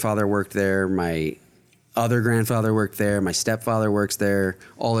grandfather worked there. My other grandfather worked there. My stepfather works there,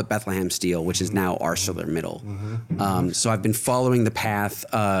 all at Bethlehem Steel, which is now ArcelorMittal. So I've been following the path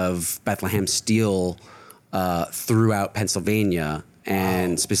of Bethlehem Steel throughout Pennsylvania,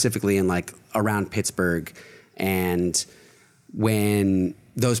 and specifically in like around Pittsburgh. And when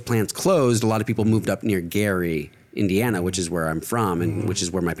those plants closed, a lot of people moved up near Gary, Indiana, which is where I'm from and which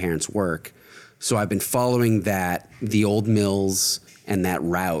is where my parents work. So I've been following the old mills and that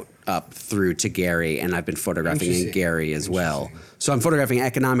route up through to Gary, and I've been photographing in Gary as well. So I'm photographing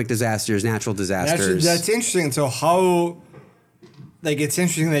economic disasters, natural disasters. That's interesting. So how, like, it's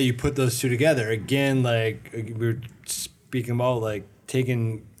interesting that you put those two together. Again, like we were speaking about, like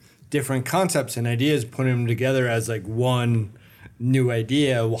taking different concepts and ideas, putting them together as like one new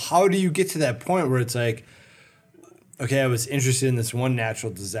idea. Well, how do you get to that point where it's like, okay, I was interested in this one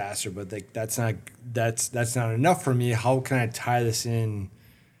natural disaster, but like that's not enough for me. How can I tie this in,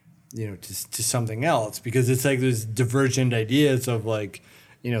 to something else? Because it's like there's divergent ideas of like,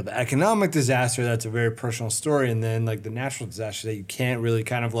 the economic disaster, that's a very personal story, and then like the natural disaster that you can't really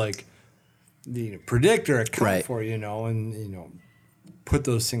kind of like predict or account for, and put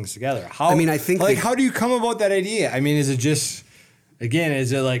those things together. How do you come about that idea? I mean, is it just, again,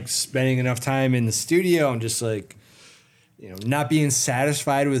 is it like spending enough time in the studio and just like, not being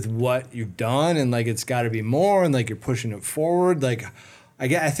satisfied with what you've done, and like it's got to be more, and like you're pushing it forward? Like,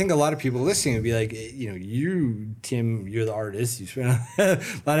 I think a lot of people listening would be like, you, Tim, you're the artist. You spend a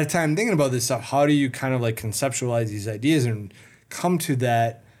lot of time thinking about this stuff. How do you kind of like conceptualize these ideas and come to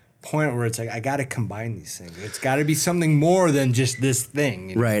that point where it's like, I got to combine these things? It's got to be something more than just this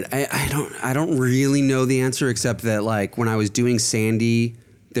thing. Right. I don't really know the answer, except that like when I was doing Sandy,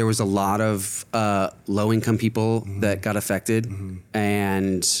 there was a lot of low-income people that got affected,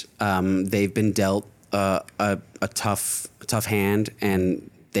 and they've been dealt a tough hand, and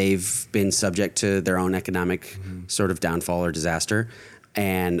they've been subject to their own economic sort of downfall or disaster.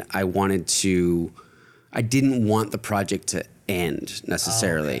 And I didn't want the project to end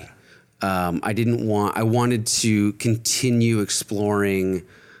necessarily. I wanted to continue exploring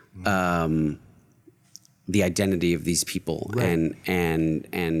the identity of these people,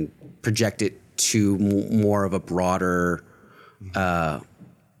 and project it to more of a broader,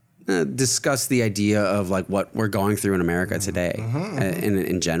 discuss the idea of like what we're going through in America today,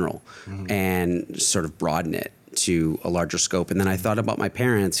 in general, and sort of broaden it to a larger scope. And then I thought about my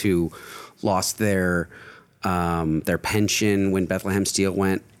parents who lost their pension when Bethlehem Steel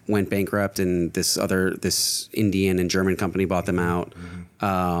went bankrupt, and this Indian and German company bought them out.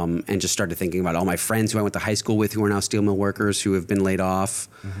 And just started thinking about all my friends who I went to high school with who are now steel mill workers who have been laid off.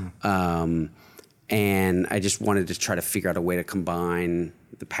 And I just wanted to try to figure out a way to combine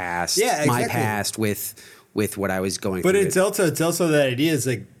the past, my past, with what I was going through. But it's also that idea is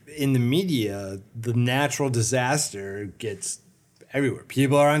like in the media, the natural disaster gets everywhere.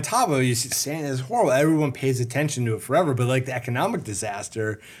 People are on top of it. You see, saying it's horrible. Everyone pays attention to it forever. But like the economic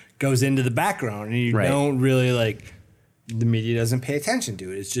disaster goes into the background, and you don't really like. The media doesn't pay attention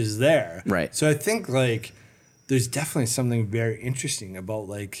to it. It's just there. Right. So I think like there's definitely something very interesting about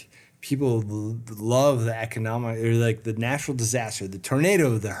like people love the economic or like the natural disaster, the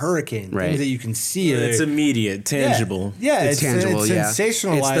tornado, the hurricane, things that you can see. It's immediate, tangible. Yeah, it's tangible. It's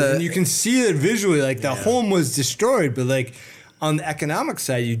sensationalized, and you can see it visually. Like the home was destroyed, but like on the economic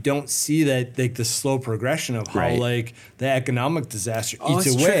side, you don't see that like the slow progression of how like the economic disaster eats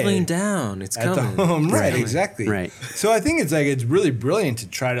it's away. Trickling down. It's coming. At the home. Right, exactly. Right. So I think it's really brilliant to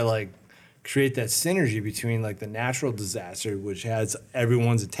try to like create that synergy between like the natural disaster, which has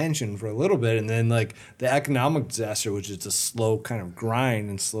everyone's attention for a little bit, and then like the economic disaster, which is a slow kind of grind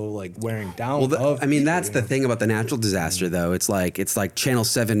and slow like wearing down. That's the thing about the natural disaster, though. It's like Channel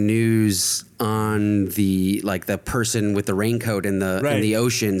 7 News on the person with the raincoat in the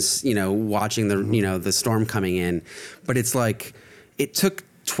oceans, watching the storm coming in, but it's like it took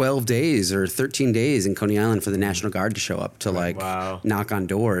 12 days or 13 days in Coney Island for the National Guard to show up to knock on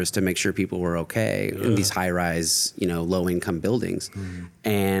doors to make sure people were okay in these high-rise, low-income buildings.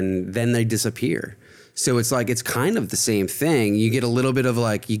 And then they disappear. So it's like, it's kind of the same thing. You get a little bit of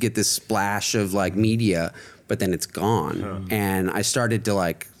like, you get this splash of like media, but then it's gone. And I started to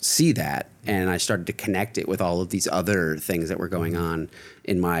like see that, and I started to connect it with all of these other things that were going on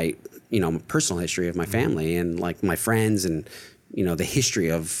in my, personal history of my family and like my friends, and, the history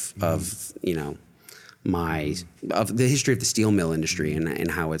of the history of the steel mill industry and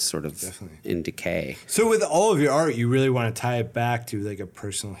how it's sort of in decay. So with all of your art, you really want to tie it back to like a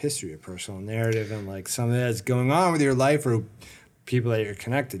personal history, a personal narrative, and like something that's going on with your life or people that you're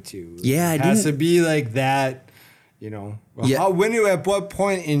connected to. Yeah, it has to be like that. Well, Yeah. At what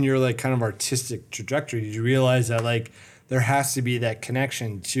point in your like kind of artistic trajectory did you realize that like there has to be that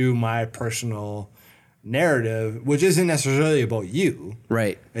connection to my personal narrative, which isn't necessarily about you,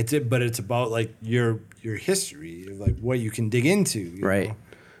 Right. but it's about like your history, like what you can dig into, you Right. know?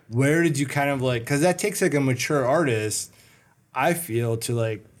 Where did you kind of like, because that takes like a mature artist, I feel, to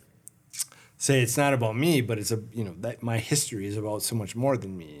like say it's not about me, but it's that my history is about so much more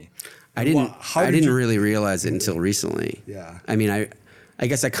than me. I didn't how I did didn't you- really realize it until recently. Yeah. I mean, I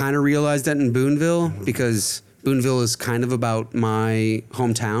guess I kind of realized that in Boonville because Boonville is kind of about my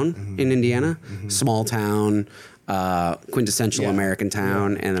hometown in Indiana, small town, quintessential Yeah. American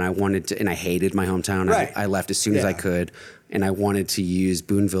town, and then I hated my hometown. Right. I left as soon as I Yeah. could, and I wanted to use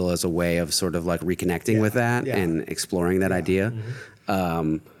Boonville as a way of sort of like reconnecting with that Yeah. and exploring that idea.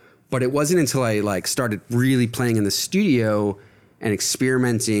 But it wasn't until I like started really playing in the studio and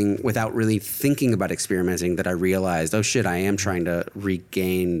experimenting without really thinking about experimenting that I realized, oh shit, I am trying to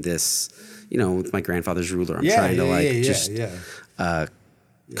regain this, with my grandfather's ruler. I'm trying to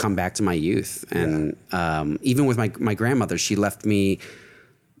come back to my youth. And even with my grandmother, she left me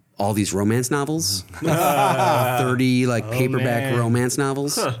all these romance novels, 30 like paperback man. romance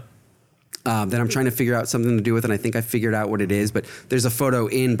novels. That I'm trying to figure out something to do with, and I think I figured out what it is. But there's a photo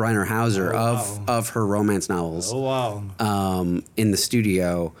in Bryner Hauser of her romance novels. Oh wow. In the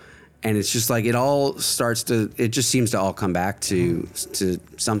studio, and it's just like it just seems to all come back to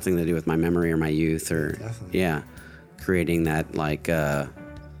something to do with my memory or my youth, or creating that like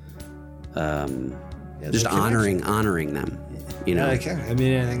just honoring them, Yeah, I can. I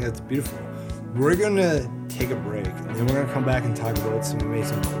mean, I think that's beautiful. We're gonna take a break, and then we're gonna come back and talk about some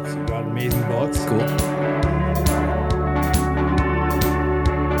amazing books. You got amazing books. Cool.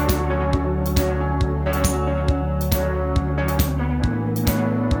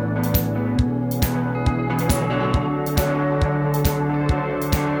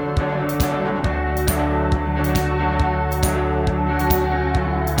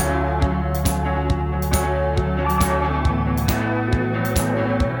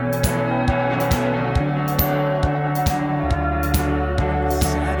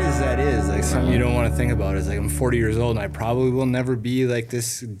 Sad as that is, like something you don't want to think about is like I'm 40 years old and I probably will never be like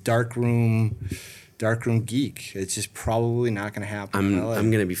this darkroom geek. It's just probably not going to happen.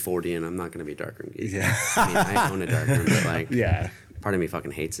 I'm gonna be 40 and I'm not gonna be darkroom geek. Yeah. I mean, I own a darkroom, but like, Yeah. part of me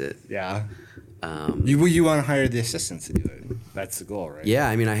fucking hates it. Yeah. You want to hire the assistants to do it. That's the goal, right? Yeah,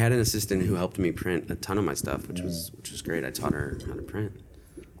 I mean, I had an assistant who helped me print a ton of my stuff, which was great. I taught her how to print,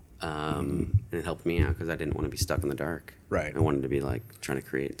 and it helped me out because I didn't want to be stuck in the dark. Right. I wanted to be like trying to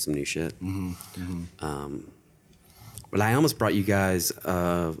create some new shit. But I almost brought you guys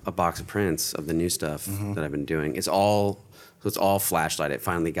a box of prints of the new stuff that I've been doing. It's all Flashlight. It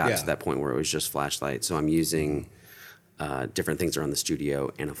finally got Yeah. to that point where it was just Flashlight. So I'm using different things around the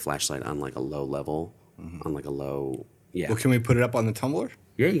studio and a flashlight on like a low level, on like a low. Yeah. Well, can we put it up on the Tumblr?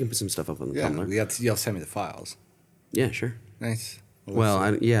 Yeah, you can put some stuff up on the Tumblr. You'll send me the files. Yeah, sure. Nice. Well,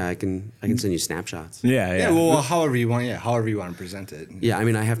 I can send you snapshots. Yeah, Yeah, well, however you want. Yeah, however you want to present it. Yeah, I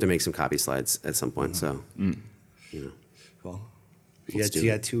mean, I have to make some copy slides at some point, so Well, Let's do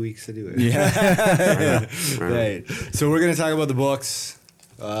you it. got 2 weeks to do it. Yeah. Right. So we're gonna talk about the books.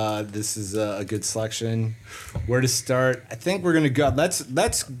 This is a good selection. Where to start? I think we're gonna go.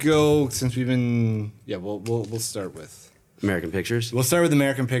 Let's go since we've been. Yeah, we'll start with. American Pictures. We'll start with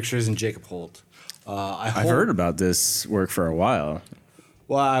American Pictures and Jacob Holt. I've heard about this work for a while.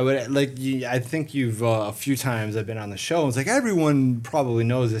 Well, I would like. I think you've a few times I've been on the show. It's like everyone probably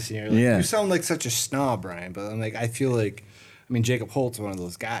knows this. And you're like, Yeah. You sound like such a snob, Brian. But I'm like, I feel like, I mean, Jacob Holt's one of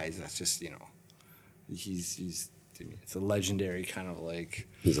those guys. That's just he's. It's a legendary kind of like.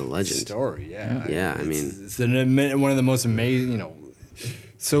 He's a legend. Story. Yeah. Yeah, I mean- it's one of the most amazing.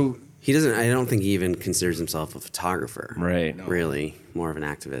 So He doesn't. I don't think he even considers himself a photographer. Right. No. Really, more of an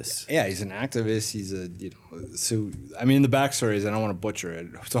activist. yeah, he's an activist. He's a So I mean, the backstory is I don't want to butcher it.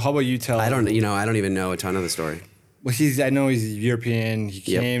 So how about you tell? I don't even know a ton of the story. Well, I know he's European.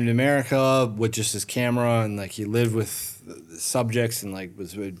 He Yep. came to America with just his camera, and like he lived with the subjects and like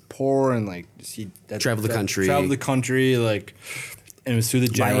was really poor and like Traveled the country, like, and it was through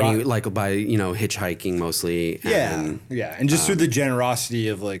the by hitchhiking mostly. And just through the generosity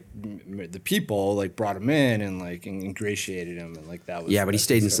of like the people, like brought him in and like ingratiated him, and like that was but he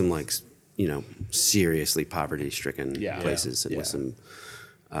stayed in some like seriously poverty-stricken places with some.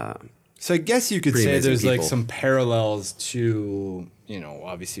 So I guess you could say there's people. like some parallels to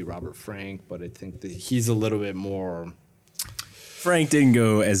obviously Robert Frank, but I think that he's a little bit more. Frank didn't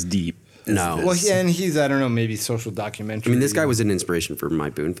go as deep. No. Well, and he's, I don't know, maybe social documentary. I mean, this guy was an inspiration for my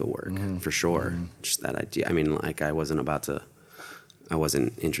Boonville work, for sure. Just that idea. I mean, like, I wasn't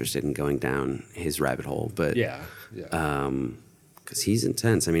interested in going down his rabbit hole, but because he's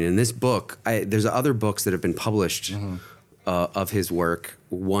intense. I mean, in this book, there's other books that have been published of his work.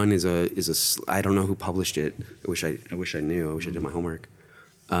 One is I don't know who published it. I wish I knew. I wish I did my homework.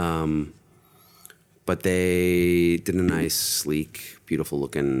 But they did a nice, sleek, beautiful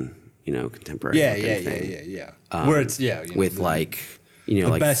looking, contemporary. Yeah. Where it's with like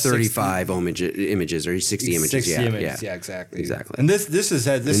 35 images or 60 images. 60 images. Yeah, exactly. And this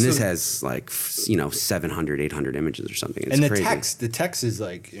has like 700, 800 images or something. It's and crazy. the text is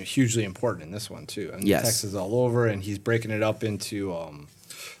like hugely important in this one too. And yes. The text is all over, and he's breaking it up into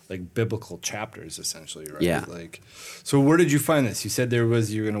like biblical chapters essentially, right? Yeah. Like, so where did you find this? You said you're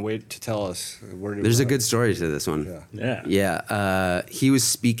going to wait to tell us. There's a good story to this one. Yeah. He was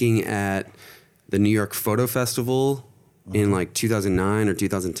speaking at the New York Photo Festival in like 2009 or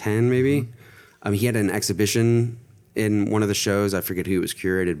 2010 maybe. He had an exhibition in one of the shows. I forget who it was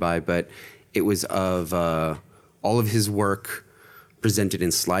curated by, but it was of all of his work presented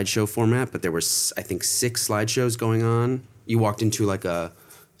in slideshow format, but there was, I think, 6 slideshows going on. You walked into like a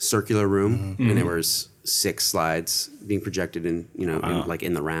circular room and there was 6 slides being projected in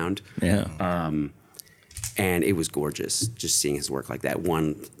the round. Yeah. And it was gorgeous just seeing his work like that.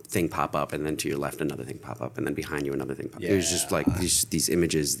 One thing pop up, and then to your left another thing pop up, and then behind you another thing pop up. It was just like these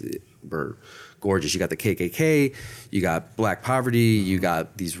images that were gorgeous. You got the KKK, you got black poverty, you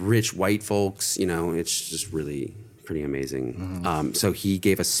got these rich white folks. It's just really pretty amazing. So he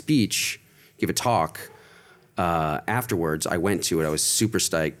gave a talk afterwards. I went to it. I was super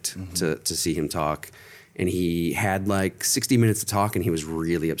stoked to see him talk. And he had like 60 minutes to talk, and he was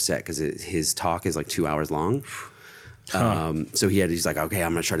really upset because his talk is like 2 hours long. So he's like, okay,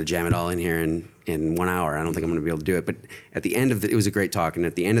 I'm going to try to jam it all in here in 1 hour. I don't think I'm going to be able to do it. But at the end of it was a great talk. And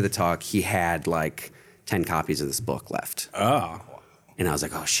at the end of the talk, he had like 10 copies of this book left. Oh. And I was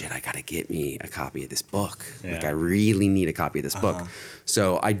like, oh shit, I got to get me a copy of this book. Yeah. Like I really need a copy of this book.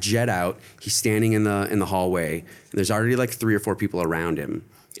 So I jet out. He's standing in the hallway. And there's already like 3 or 4 people around him.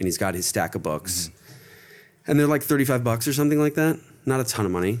 And he's got his stack of books. And they're like $35 or something like that. Not a ton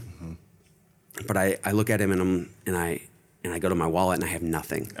of money. But I look at him and I go to my wallet and I have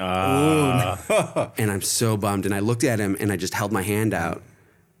nothing. And I'm so bummed. And I looked at him and I just held my hand out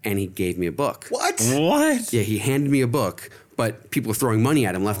and he gave me a book. What? Yeah, he handed me a book, but people were throwing money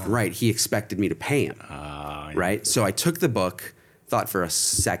at him left and right. He expected me to pay him. Right? So I took the book, thought for a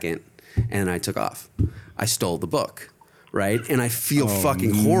second, and I took off. I stole the book. Right? And I feel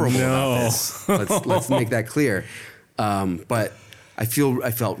fucking horrible about this. Let's make that clear. But I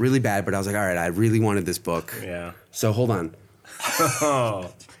felt really bad, but I was like, all right, I really wanted this book. Yeah. So hold on. The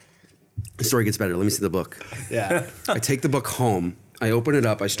story gets better. Let me see the book. Yeah. I take the book home. I open it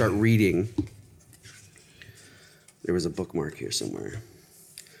up. I start reading. There was a bookmark here somewhere.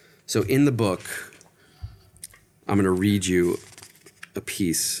 So in the book, I'm going to read you a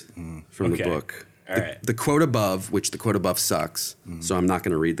piece from the book. All right. The quote above, which the quote above sucks, so I'm not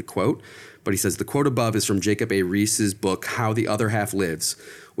going to read the quote, but he says, the quote above is from Jacob A. Riis's book, How the Other Half Lives,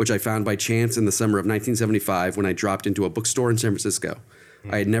 which I found by chance in the summer of 1975 when I dropped into a bookstore in San Francisco.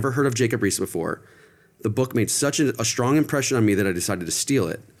 I had never heard of Jacob Riis before. The book made such a strong impression on me that I decided to steal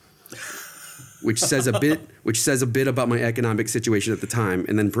it, which says a bit about my economic situation at the time.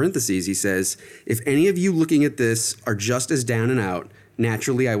 And then parentheses, he says, if any of you looking at this are just as down and out,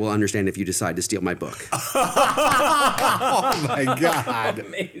 naturally, I will understand if you decide to steal my book. Oh, my God.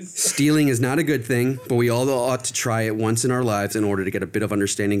 Amazing. Stealing is not a good thing, but we all ought to try it once in our lives in order to get a bit of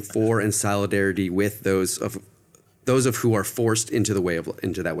understanding for and solidarity with those of who are forced into that way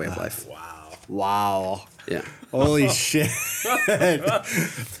of life. Wow. Yeah. Holy shit.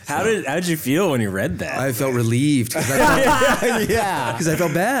 How did you feel when you read that? I felt relieved because I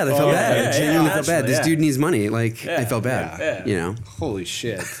felt bad. I genuinely felt bad. This dude needs money. I felt bad. Holy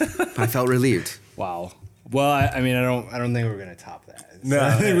shit. I felt relieved. Wow. Well, I mean, I don't think we're gonna top that. So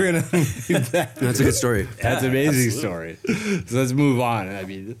I think we're gonna leave that. That's a good story. That's an amazing story. So let's move on. I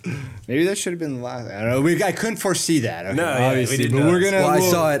mean, maybe that should have been the last. I don't know. I couldn't foresee that. Okay, No, yeah, obviously, we did but not. we're gonna. Well,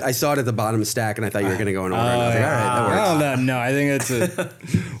 I saw it at the bottom of the stack, and I thought you were going to go in order. And I was like, all right, that works. Well, no, I think it's a.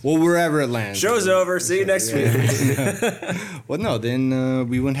 Well, wherever it lands. Show's over. See you next week. Well, no, then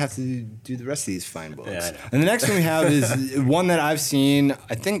we wouldn't have to do the rest of these fine books. Yeah, I know. And the next one we have is one that I've seen.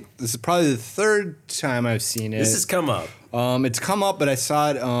 I think this is probably the third time I've seen it. This has come up. It's come up, but I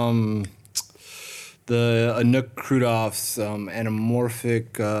saw it. The Anouk Krudoff's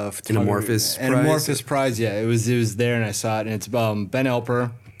anamorphic Anamorphous Prize? Anamorphous Prize. Yeah, it was there, and I saw it, and it's Ben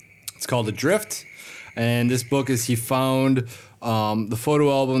Elper. It's called Adrift, and this book is he found the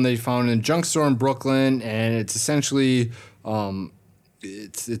photo album that he found in a junk store in Brooklyn, and it's essentially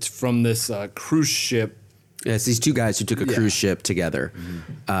it's from this cruise ship. Yeah, it's these two guys who took a cruise ship together,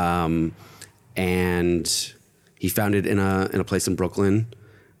 and he found it in a place in Brooklyn,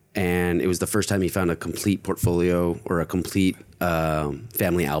 and it was the first time he found a complete portfolio or a complete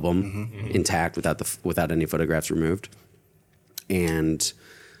family album intact without any photographs removed, and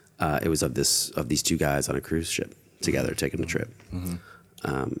it was of these two guys on a cruise ship together taking a trip.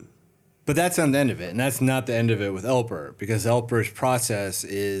 But that's not the end of it, and that's not the end of it with Elper, because Elper's process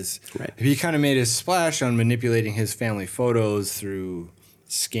is he kind of made a splash on manipulating his family photos through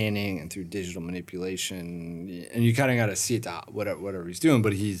scanning and through digital manipulation, and you kind of got to see it whatever he's doing.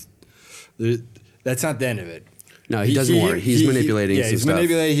 But that's not the end of it. No, he does more. He's manipulating. Yeah, some he's stuff.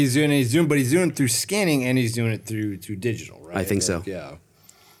 manipulating. But he's doing it through scanning, and he's doing it through digital. Right? I think so. Yeah.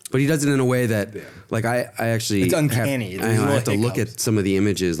 But he does it in a way that, like, I actually It's uncanny. I There's have to little look hiccups. at some of the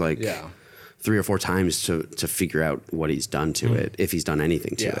images like Yeah. 3 or 4 times to figure out what he's done to it, if he's done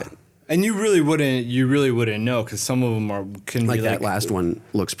anything to it. And you really wouldn't know, because some of them can Like be that last one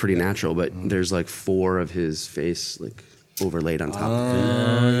looks pretty natural, but there's like 4 of his face like overlaid on top of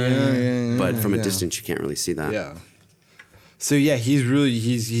it. But from a distance, you can't really see that. Yeah. So yeah, he's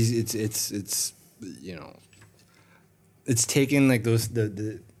it's you know, it's taking like those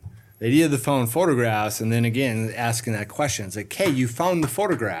the idea of the phone photographs, and then again asking that question. It's like, hey, you found the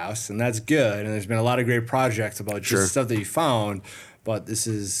photographs, and that's good, and there's been a lot of great projects about just stuff that you found, but this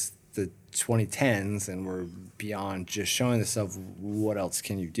is the 2010s, and we're beyond just showing this stuff. What else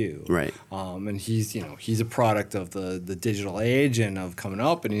can you do? Right. And he's a product of the digital age and of coming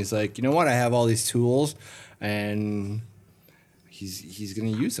up, and he's like, you know what, I have all these tools, and he's gonna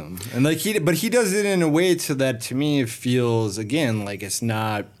use them, and like but he does it in a way so that to me it feels again like it's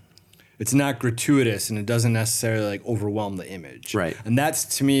not gratuitous, and it doesn't necessarily like overwhelm the image. Right. And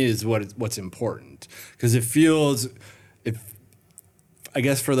that's to me is what's important, because it feels, I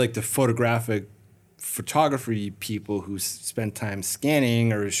guess for like the photography people who spend time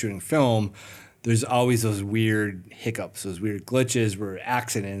scanning or shooting film, there's always those weird hiccups, those weird glitches, where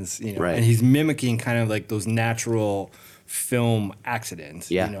accidents, Right. and he's mimicking kind of like those natural film accidents.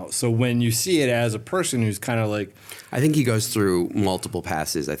 Yeah. So when you see it as a person who's kind of like, I think he goes through multiple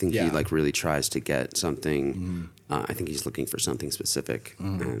passes. I think he Yeah. like really tries to get something. I think he's looking for something specific,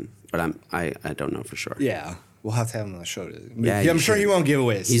 but I don't know for sure. yeah, we'll have to have him on the show. Yeah, I'm you sure should. he won't give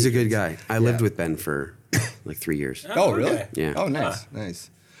away. He's a good guy. I lived with Ben for like 3 years. Oh, really? Okay. Yeah. Oh, nice, nice.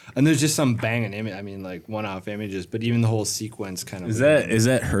 And there's just some banging image. I mean, like one-off images, but even the whole sequence kind of. Is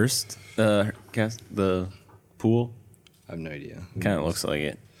that Hearst cast the pool? I have no idea. Kind of looks like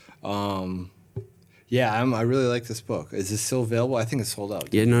it. Yeah, I really like this book. Is this still available? I think it's sold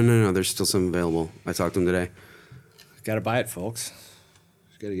out. Yeah, no. There's still some available. I talked to him today. Got to buy it, folks.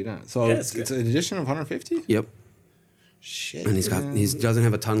 Got to get on it. So Yeah, it's it's an edition of 150. Yep. Shit. And he doesn't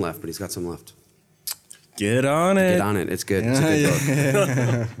have a ton left, but he's got some left. Get on it. Get on it. It's good. It's a good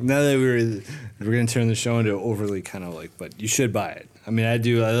book. Now that we're gonna turn the show into overly kind of like, but you should buy it. I mean, I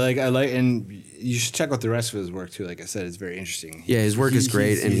do. I like, and you should check out the rest of his work too. Like I said, it's very interesting. Yeah, his work is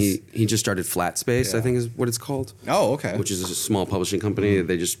great, and he's- he just started Flat Space, I Yeah. think is what it's called. Oh, okay. Which is a small publishing company.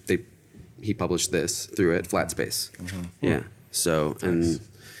 He published this through it, Flat Space. Yeah. So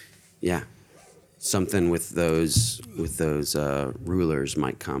yeah, something with those rulers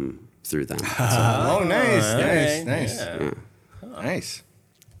might come through them. Oh, nice, right. nice. Yeah. Nice.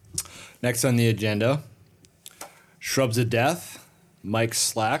 Next on the agenda, Shrubs of Death, Mike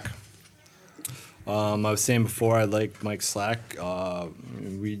Slack. I was saying before I like Mike Slack.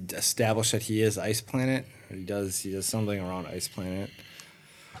 We established that he is Ice Planet. He does something around Ice Planet.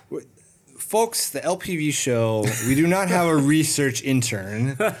 Folks, the LPV show, we do not have a research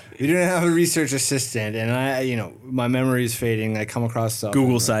intern. We do not have a research assistant. And my memory is fading. I come across stuff.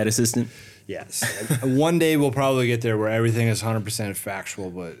 Google side assistant. Yes. One day we'll probably get there where everything is 100% factual,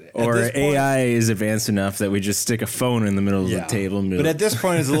 but Or at this point, AI is advanced enough that we just stick a phone in the middle of the table. And But at this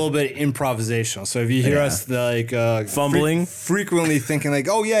point, it's a little bit improvisational. So if you hear us Fumbling? frequently thinking like,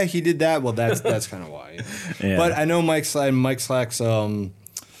 "Oh yeah, he did that," well, that's kind of why. Yeah. But I know Mike Slack's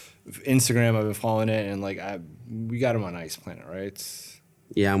Instagram. I've been following it, and like we got him on Ice Planet, right?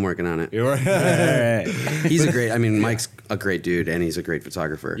 Yeah, I'm working on it. You're All right. He's a great. I mean, Mike's a great dude, and he's a great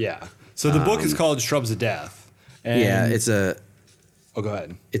photographer. yeah. So the book is called Shrubs of Death. And Yeah, it's a go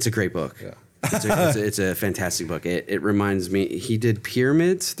ahead. it's a great book. Yeah. It's a fantastic book. It reminds me. He did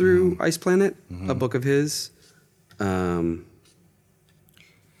Pyramids through Ice Planet, a book of his. But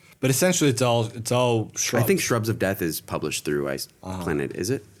essentially, it's all shrubs. I think Shrubs of Death is published through Ice Planet. Is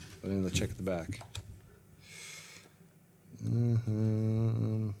it? Let me check the back.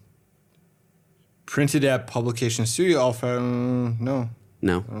 Printed at Publication Studio Alpha. No,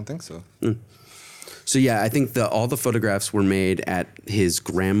 No. I don't think so. So yeah, I think all the photographs were made at his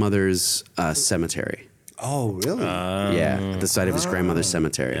grandmother's cemetery. Oh, really? Yeah, at the site of his grandmother's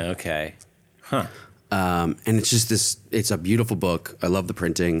cemetery. Okay. And it's just this. It's a beautiful book. I love the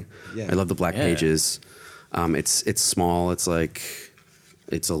printing. Yeah. I love the black Yeah. pages. It's small. It's like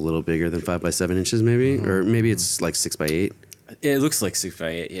it's a little bigger than 5 by 7 inches, maybe, or maybe it's like 6 by 8. It looks like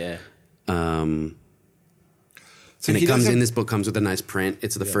 6x8, yeah. So And he it comes doesn't- in this book comes with a nice print.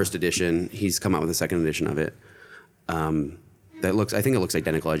 It's the first edition. He's come out with a second edition of it. I think it looks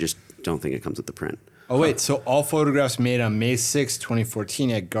identical. I just don't think it comes with the print. Oh, wait. So all photographs made on May 6,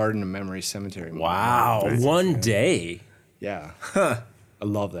 2014 at Garden of Memory Cemetery. Wow. One day. Yeah. I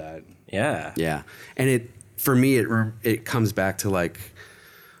love that. Yeah. Yeah, and for me it comes back to like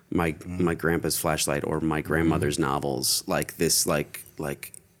my grandpa's flashlight or my grandmother's novels, like this like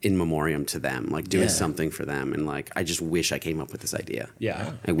in memoriam to them, like doing Yeah. something for them, and like I just wish I came up with this idea.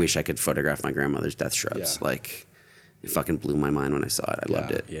 Yeah. I wish I could photograph my grandmother's death shrubs. Yeah. Like it fucking blew my mind when I saw it. I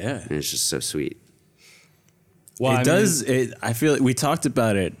loved it. Yeah. and it's just so sweet. Well, I feel like we talked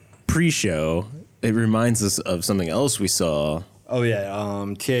about it pre-show. It reminds us of something else we saw. Oh, yeah.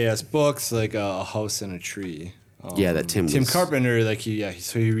 TAS Books, like A House and a Tree. Yeah, that Tim Carpenter, like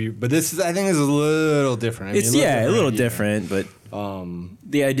but this is, I think, is a little different. I mean, It's it looks a little yeah. different, but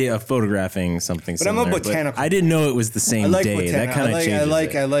the idea of photographing something But I'm a similar. botanical- I didn't know it was the I same like day. That kind of changes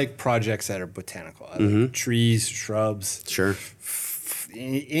it. I like projects that are botanical. I like trees, shrubs. Sure.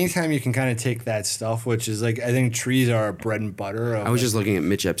 Anytime you can kind of take that stuff, which is like, I think trees are our bread and butter. Of I was just looking at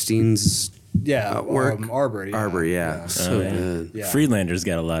Mitch Epstein's work. Arbor. Yeah. Arbor, yeah, so good. Yeah. Friedlander's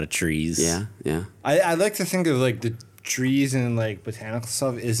got a lot of trees. Yeah, yeah. I like to think of like the trees and like botanical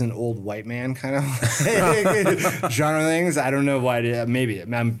stuff is an old white man kind of genre things. I don't know why. Maybe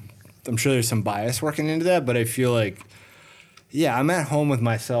I'm sure there's some bias working into that, but I feel like, yeah, I'm at home with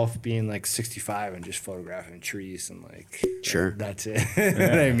myself being like 65 and just photographing trees and like Sure. that's it. You know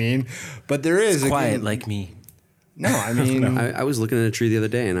what I mean? But there is Quiet again, like me. no, I mean. I was looking at a tree the other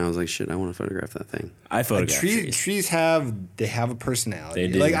day and I was like, shit, I want to photograph that thing. I photograph trees. Trees have a personality.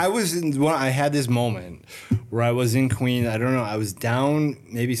 They do. Like I had this moment where I was in Queens. I don't know. I was down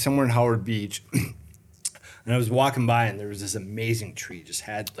maybe somewhere in Howard Beach, and I was walking by, and there was this amazing tree. Just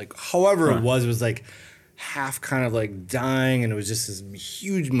had like, however it was like half kind of like dying, and it was just this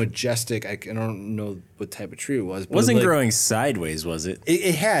huge, majestic. I don't know what type of tree it was. But Wasn't like, growing sideways, was it?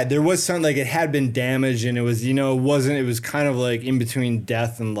 there was some, like, it had been damaged, and it was, it was kind of like in between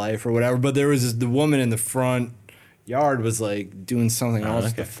death and life or whatever. But there was the woman in the front yard was like doing something else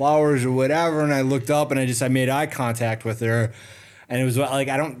with the flowers or whatever. And I looked up and I made eye contact with her. And it was like,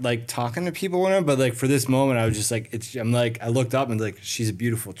 I don't like talking to people when but like for this moment, I was just like, I looked up and like, she's a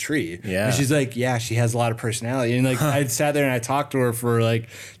beautiful tree. Yeah. And she's like, yeah, she has a lot of personality. And like, I sat there and I talked to her for like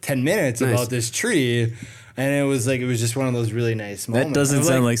 10 minutes Nice. about this tree. And it was just one of those really nice moments. That doesn't I'm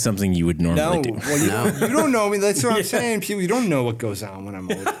sound like something you would normally no, do. well, you don't know me. That's what I'm saying. People, you don't know what goes on when I'm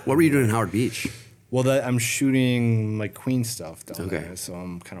old. What were you doing in Howard Beach? Well, I'm shooting like Queen stuff down Okay. there, so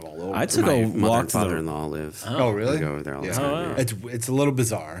I'm kind of all over. I took My a mother walk and to the father-in-law live. Oh, really? I go over there all the Yeah. time. Yeah, It's a little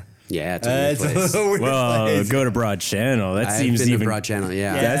bizarre. it's a weird It's place. a little weird Well, place. go to Broad Channel. That I've seems been to even. Broad Channel,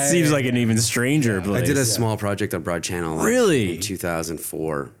 yeah. Yeah. That seems like an even stranger place. I did a small project on Broad Channel. Like, Really? In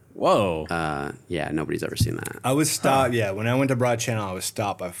 2004. Whoa. Yeah, nobody's ever seen that. I was stopped. Yeah, when I went to Broad Channel, I was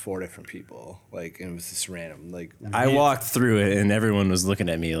stopped by 4 different people. Like, and it was just random. Like, I walked through it and everyone was looking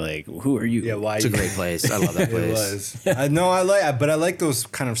at me like, "Who are you?" Yeah, why? It's a great place. I love that It place. was. But I like those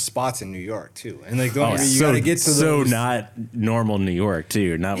kind of spots in New York too. And like, Oh, you got to get to those. not normal New York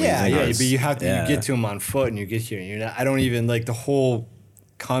too. Not what Yeah, you yeah, think. but you have to Yeah. you get to them on foot, and you get here. And you're not. I don't even like the whole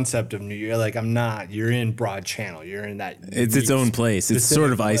concept of New York. Like I'm not. You're in Broad Channel. You're in that. It's its own place. It's specific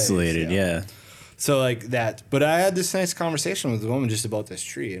sort of place, isolated. Yeah. So like that. But I had this nice conversation with a woman just about this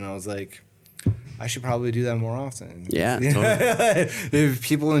tree, and I was like, I should probably do that more often. Yeah, totally. If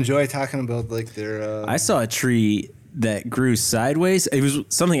people enjoy talking about like their. I saw a tree that grew sideways. It was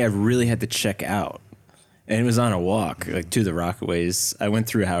something I really had to check out. And it was on a walk, like to the Rockaways. I went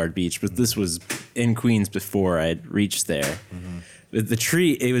through Howard Beach, but this was in Queens before I'd reached there. The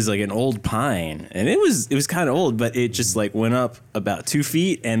tree, it was like an old pine, and it was kind of old, but it just like went up about 2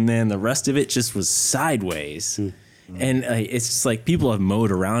 feet, and then the rest of it just was sideways. And it's just like people have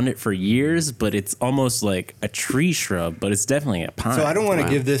mowed around it for years, but it's almost like a tree shrub, but it's definitely a pine. So I don't want to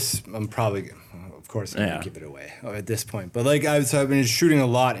give this. I'm probably. Of course, I'm gonna give it away at this point. But like I've been shooting a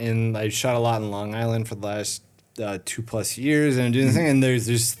lot I shot a lot in Long Island for the last 2+ years, and I'm doing the thing. And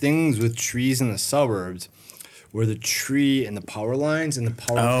there's things with trees in the suburbs where the tree and the power lines and the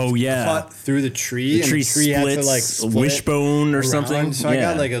power lines cut through the tree. The tree had to like splits, split wishbone or around. something. So I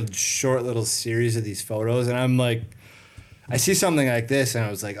got like a short little series of these photos, and I'm like, I see something like this, and I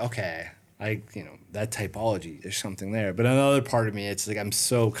was like, okay, that typology, there's something there. But another part of me, it's like I'm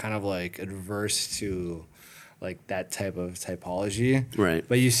so kind of like adverse to like that type of typology. Right.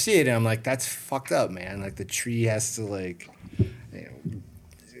 But you see it and I'm like, that's fucked up, man. Like the tree has to like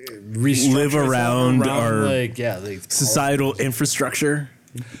restructure live around our like societal infrastructure.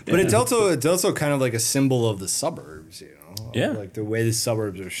 But it's also kind of like a symbol of the suburbs, Yeah. Like the way the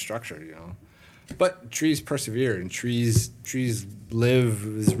suburbs are structured, But trees persevere, and trees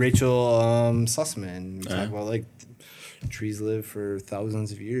live. As Rachel Sussman, we talk about like trees live for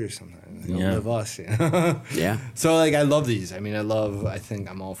thousands of years. Sometimes they don't live us. Yeah. So like I love these. I mean, I think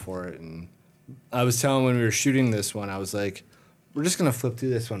I'm all for it. And I was telling when we were shooting this one, I was like, we're just gonna flip through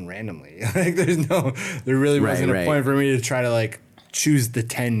this one randomly. Like there really wasn't a point for me to try to like choose the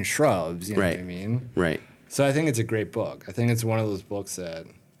 10 shrubs. You know what I mean? Right. So I think it's a great book. I think it's one of those books that,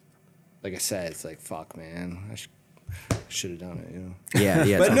 like I said, it's like, fuck, man, I should have done it, Yeah,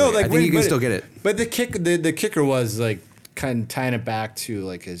 yeah. But totally. no, like I think you can but still get it. But the kicker was like kind of tying it back to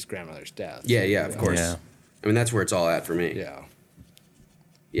like his grandmother's death. Yeah, of course. Yeah. I mean, that's where it's all at for me. Yeah.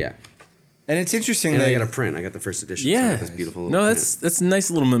 Yeah. And it's interesting And that I got a print. I got the first edition. So I Yeah, got this beautiful. no, that's a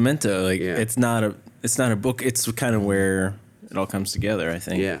nice little memento. Like Yeah. it's not a book. It's kind of where it all comes together. I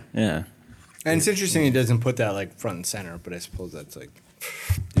think. Yeah. Yeah. And it's interesting he doesn't put that like front and center, but I suppose that's like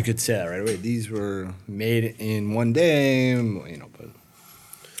you could say that right away. These were made in one day, but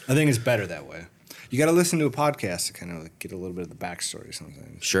I think it's better that way. You got to listen to a podcast to kind of like get a little bit of the backstory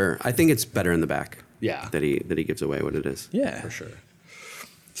sometimes. Sure. I think it's better in the back. Yeah. That he gives away what it is. Yeah. For sure.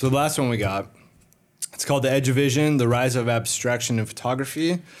 So the last one we got, it's called The Edge of Vision, The Rise of Abstraction in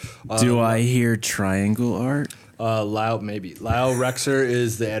Photography. Do I hear triangle art? Lyle Rexer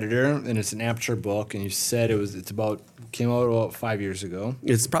is the editor, and it's an Aperture book, and you said came out about 5 years ago.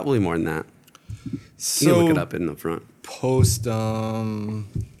 It's probably more than that. So You can look it up in the front. Post,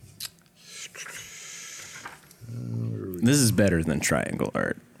 This is better than triangle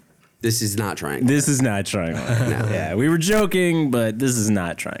art. This is not triangle. This is not triangle art. No. Yeah, we were joking, but this is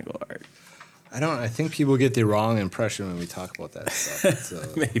not triangle art. I think people get the wrong impression when we talk about that stuff.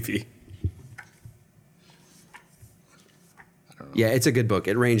 It's, Maybe. Yeah, it's a good book.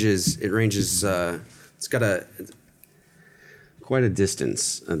 It ranges. It's got quite a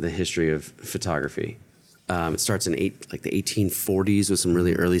distance of the history of photography. It starts in the 1840s with some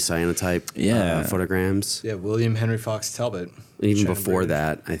really early cyanotype photograms. yeah, William Henry Fox Talbot. Even Shannon before British.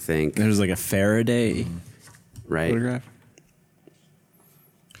 that, I think. There's like a Faraday Right. photograph.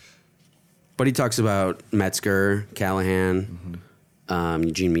 But he talks about Metzger, Callahan,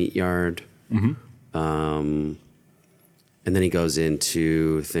 Eugene Meatyard. And then he goes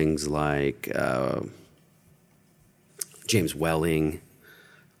into things like James Welling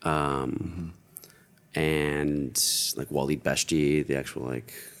and like Walid Beshti, the actual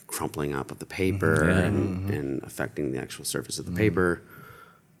like crumpling up of the paper and affecting the actual surface of the paper.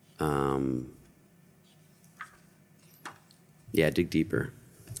 Dig deeper.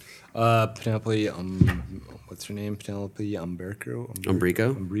 Penelope, what's her name? Penelope Umbrico?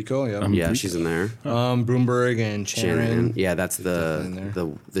 Umbrico? Umbrico, yeah. Yeah, she's in there. Broomberg and Shannon. Shannon. Yeah, that's Definitely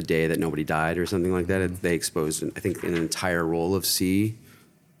in the day that nobody died or something like that. They exposed, I think, an entire roll of sea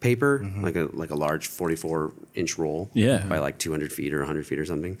paper, like a large 44-inch roll, by like 200 feet or 100 feet or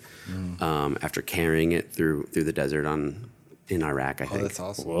something. After carrying it through the desert in Iraq, I think. Oh, that's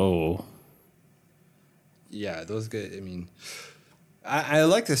awesome. Whoa. Yeah, those good. I mean, I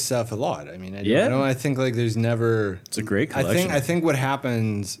like this stuff a lot. I mean, Yeah. I think like there's never. It's a great collection. I think what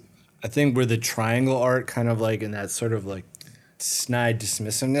happens, where the triangle art kind of like in that sort of like snide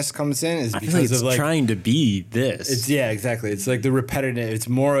dismissiveness comes in is I because feel like it's of like trying to be this. it's exactly. It's like the repetitive. It's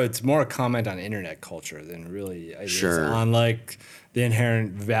more a comment on internet culture than really it is Sure. on like the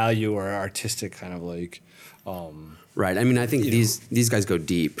inherent value or artistic kind of like. Right. I mean, I think these guys go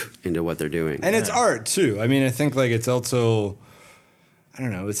deep into what they're doing. And it's art too. I mean, I think like it's also, I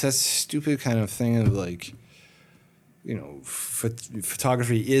don't know, it's that stupid kind of thing of like, you know,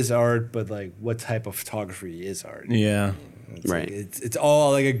 photography is art, but like what type of photography is art? Yeah. It's Right. Like, it's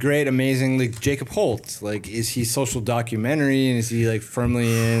all like a great, amazing, like Jacob Holt. Like, is he social documentary and is he like firmly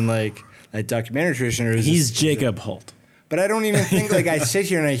in like that documentary tradition? Or is He's this- Jacob Holt. But I don't even think like I sit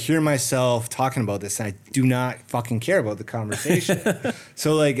here and I hear myself talking about this and I do not fucking care about the conversation.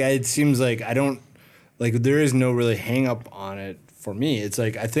 So like it seems like I don't like there is no really hang up on it for me. It's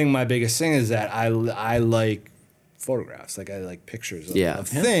like I think my biggest thing is that I like photographs. Like I like pictures of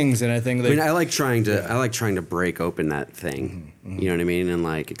things, and I think like, I mean, I like trying to break open that thing. You know what I mean, and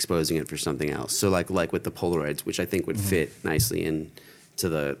like exposing it for something else. So like with the Polaroids, which I think would fit nicely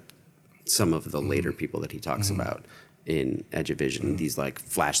into some of the later people that he talks about in Edge of Vision. These like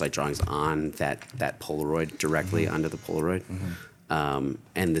flashlight drawings on that Polaroid directly onto the Polaroid. And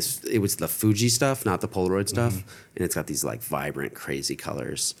it was the Fuji stuff, not the Polaroid stuff. And it's got these like vibrant, crazy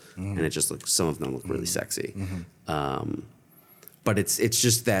colors, and it just looks. Some of them look really sexy. But it's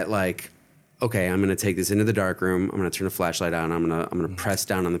just that like, okay, I'm gonna take this into the darkroom. I'm gonna turn the flashlight on. I'm gonna press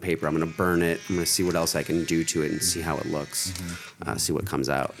down on the paper. I'm gonna burn it. I'm gonna see what else I can do to it and see how it looks. See what comes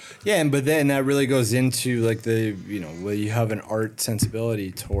out. yeah, but then that really goes into like the, you know, where you have an art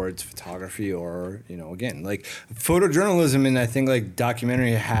sensibility towards photography, or, you know, again, like photojournalism and I think like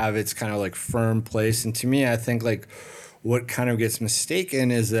documentary have its kind of like firm place. And to me, I think like what kind of gets mistaken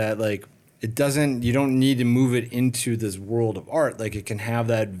is that like you don't need to move it into this world of art. Like it can have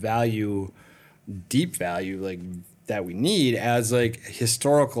that value, deep value, like that we need as like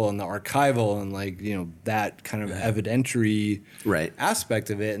historical and the archival and like, you know, that kind of evidentiary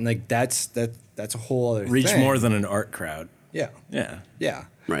aspect of it. And like that's a whole other Reach thing. more than an art crowd. Yeah. Yeah. Yeah.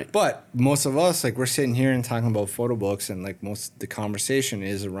 Right. But most of us, like, we're sitting here and talking about photo books, and like most the conversation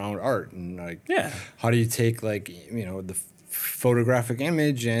is around art and like, how do you take like, you know, the photographic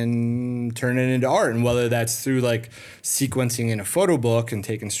image and turn it into art, and whether that's through like sequencing in a photo book and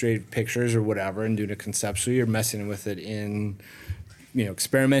taking straight pictures or whatever and doing it conceptually, or messing with it in, you know,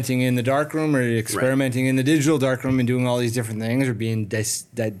 experimenting in the darkroom or experimenting in the digital darkroom and doing all these different things, or being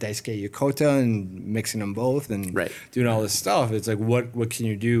Daisuke Yokota and mixing them both and doing all this stuff. It's like, what can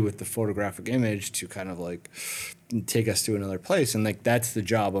you do with the photographic image to kind of like take us to another place? And like that's the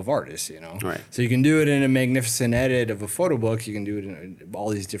job of artists, you know. Right. So you can do it in a magnificent edit of a photo book. You can do it in all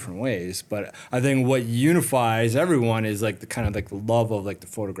these different ways. But I think what unifies everyone is like the kind of like the love of like the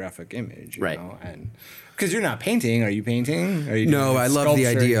photographic image, you know? And because you're not painting. Are you painting? Are you No, I love the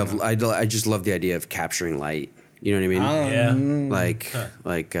sculpture? idea of I just love the idea of capturing light. You know what I mean?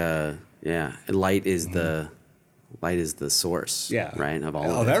 Light is the source, right, of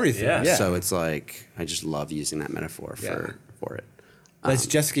all of it. everything. Yeah. So it's like I just love using that metaphor for it. That's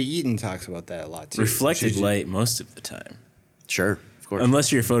Jessica Eaton talks about that a lot too. Reflected light most of the time. Sure, of course.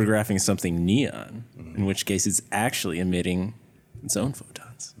 Unless you're photographing something neon, in which case it's actually emitting its own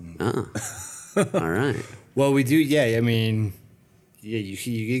photons. All right. Well, we do. Yeah, I mean,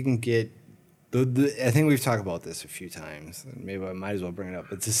 you can get. I think we've talked about this a few times. Maybe I might as well bring it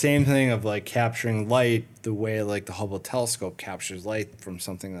up. It's the same thing of like capturing light the way like the Hubble telescope captures light from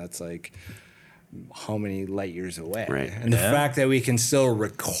something that's like how many light years away. Right. And the fact that we can still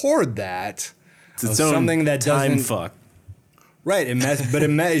record that It's its own something that time doesn't fuck. Right,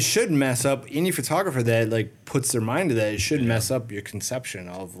 it should mess up any photographer that like puts their mind to that. It should mess up your conception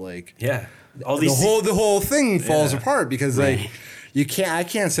of like All these the whole thing falls apart because like I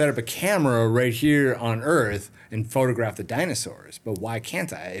can't set up a camera right here on Earth and photograph the dinosaurs, but why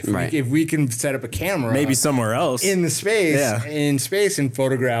can't I? If we can set up a camera maybe somewhere else in space and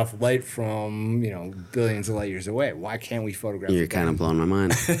photograph light from, you know, billions of light years away, why can't we photograph? You're kind of blowing my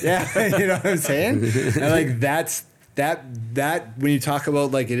mind. Yeah, you know what I'm saying? And like that when you talk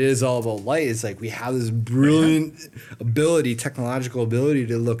about like it is all about light, it's like we have this brilliant technological ability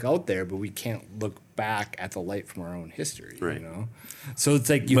to look out there, but we can't look back at the light from our own history. Right. You know? So it's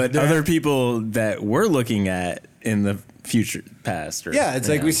like but other people that we're looking at in the future past. It's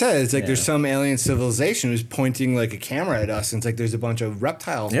like we said, it's like there's some alien civilization who's pointing like a camera at us, and it's like there's a bunch of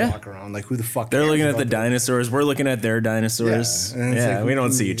reptiles walking around. Like who the fuck? They're looking at the them? dinosaurs. We're looking at their dinosaurs. Yeah, like, we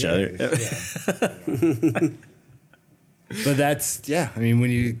don't see each other. But that's I mean,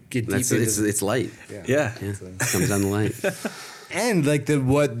 when you get deep into It's light. Yeah. It comes down the light. and like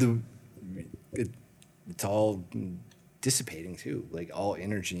it's all dissipating too. Like all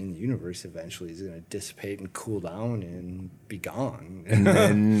energy in the universe eventually is going to dissipate and cool down and be gone. And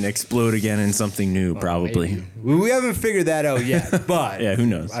then explode again in something new, probably. Maybe. We haven't figured that out yet, but Yeah, who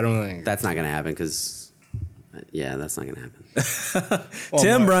knows? I don't think That's not going to happen because, that's not going to happen.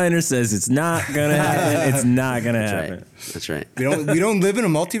 Tim Briner says it's not gonna happen. It's not gonna That's happen. right. That's right. we don't live in a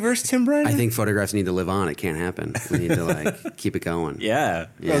multiverse, Tim Bryan. I think photographs need to live on. It can't happen. We need to like keep it going. Yeah.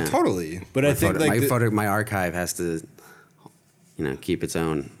 Oh, totally. But I think My archive has to, keep its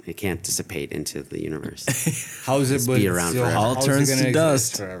own. It can't dissipate into the universe. how's it be around forever. All turns to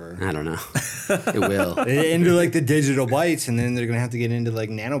dust forever? I don't know. It will. Into like the digital bytes, and then they're gonna have to get into like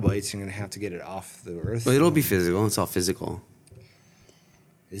nanobytes. You're gonna have to get it off the Earth. Well, it'll be physical. It's all physical.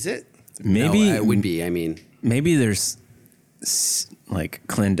 Is it? Maybe No, it would be. I mean, maybe there's like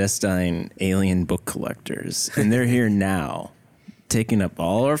clandestine alien book collectors, and they're here now, taking up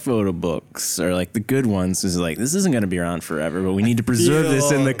all our photo books, or like the good ones. Is like, this isn't going to be around forever, but we need to preserve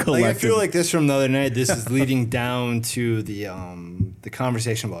this in the collective. Like, I feel like this from the other night. This is leading down to the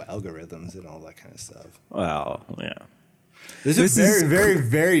conversation about algorithms and all that kind of stuff. Well, yeah. This is a very,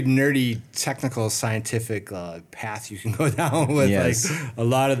 very nerdy, technical, scientific path you can go down with Yes. like a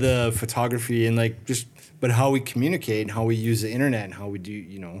lot of the photography and like but how we communicate and how we use the internet and how we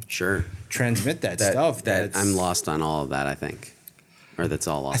do, sure. transmit that That stuff. that I'm lost on all of that. I think, or that's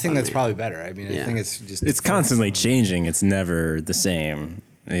all lost. I think on that's me. probably better. I mean, I Yeah. think it's just It's constantly changing. It's never the same.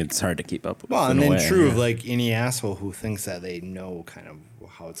 It's hard to keep up with. well, in and a then way, true yeah. of like any asshole who thinks that they know kind of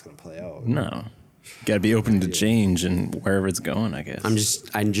how it's going to play out. No. Got to be open to change and wherever it's going, I guess.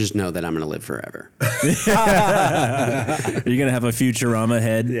 I just know that I'm going to live forever. Are you going to have a Futurama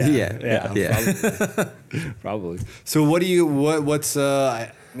head? Yeah. Probably. So what's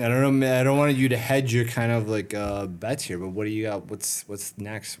I don't know, I don't want you to hedge your kind of like bets here, but what do you got? What's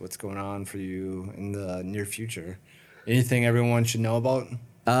next? What's going on for you in the near future? Anything everyone should know about?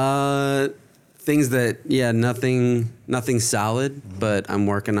 Things that nothing solid, but I'm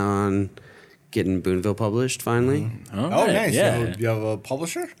working on getting Boonville published finally. All Oh, right, nice. Yeah. So you have a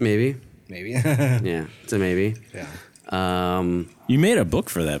publisher? Maybe. Maybe. Yeah, it's a maybe. Yeah. You made a book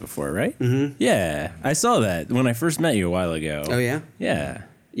for that before, right? Mm-hmm. Yeah, I saw that when I first met you a while ago. Oh yeah. Yeah.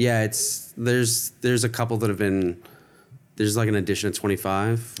 Yeah, there's a couple that have been. There's like an edition of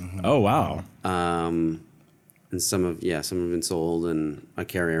 25. Oh wow. And some have been sold, and I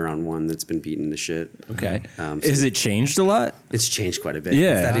carry around one that's been beaten to shit. Okay. So Has it changed a lot? it's changed quite a bit.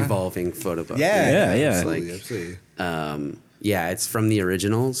 Yeah. It's that evolving photo book. Yeah. Absolutely, Like, absolutely. Yeah, it's from the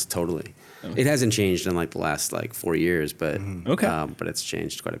originals, totally. It hasn't changed in like the last like 4 years, but Okay. but it's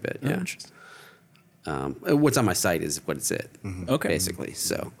changed quite a bit. Oh, Yeah. interesting. What's on my site is what it's Okay. basically.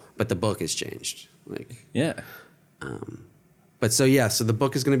 So, but the book has changed. Like, Yeah. but so the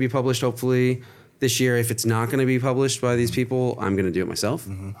book is going to be published hopefully this year. If it's not going to be published by these people, I'm going to do it myself.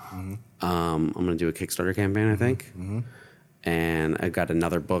 I'm going to do a Kickstarter campaign, I think. And I've got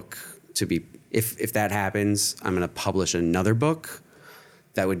another book to be. If that happens, I'm going to publish another book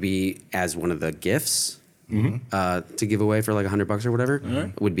that would be as one of the gifts to give away for like $100 or whatever.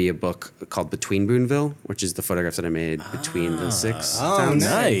 It would be a book called Between Boonville, which is the photographs that I made between the six towns.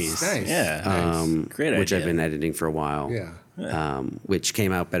 nice. Nice. Yeah. Great Which idea. I've been editing for a while. Yeah. Which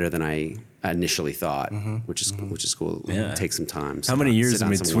came out better than I initially thought, which is cool. Yeah. It'll take some time. How many years sit in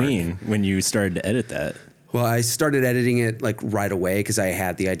on some work. between when you started to edit that? Well, I started editing it like right away because I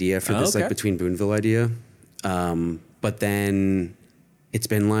had the idea for this okay. like Between Boonville idea. But then it's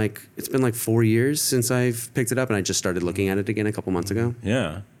been like 4 years since I've picked it up, and I just started looking at it again a couple months ago.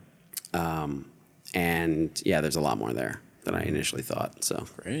 Yeah. And yeah, there's a lot more there than I initially thought. So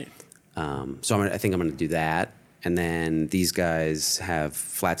Great. I think I'm going to do that. And then these guys have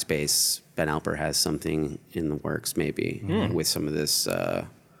Flat Space. Ben Alper has something in the works, maybe with some of this,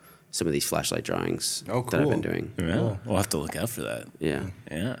 some of these flashlight drawings Oh, that I've been cool. doing. Yeah. We'll have to look out for that. Yeah,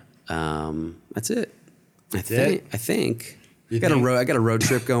 Yeah. that's it. I it? think You I got a road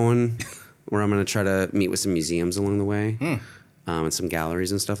trip going where I'm going to try to meet with some museums along the way, and some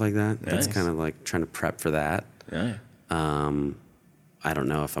galleries and stuff like that. That's Nice. kind of like trying to prep for that. Yeah. I don't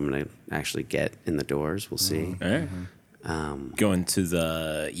know if I'm going to actually get in the doors. We'll see. All right. Going to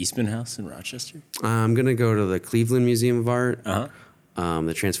the Eastman House in Rochester? I'm going to go to the Cleveland Museum of Art, Uh-huh.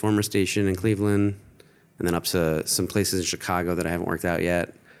 the Transformer Station in Cleveland, and then up to some places in Chicago that I haven't worked out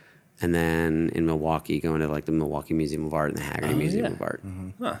yet. And then in Milwaukee, going to like the Milwaukee Museum of Art and the Haggerty Museum yeah. of Art.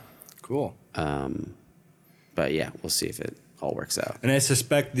 Huh. Cool. But yeah, we'll see if it all works out. And I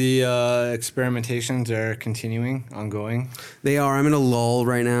suspect the experimentations are continuing, ongoing. They are. I'm in a lull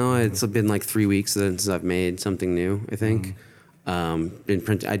right now. It's been like 3 weeks since I've made something new, I think. Been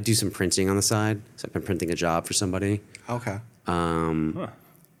print. I do some printing on the side, so I've been printing a job for somebody. Okay.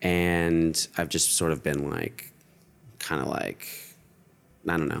 And I've just sort of been like, kind of like,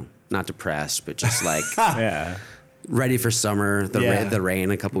 I don't know, not depressed, but just like Yeah. ready for summer. The rain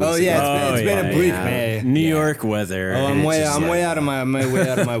a couple weeks Oh ago. yeah, it's been a bleak May. New York weather. Oh, and I'm it's way just out of my I'm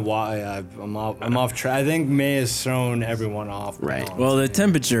off track. I think May has thrown everyone off. Right. Well, the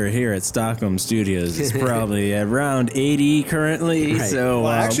temperature here at Stockholm Studios is probably around 80 currently, Right. so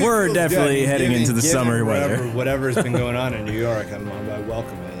Well, actually, it we're feels definitely good. heading Given- into the given summer weather. Whatever's been going on in New York, I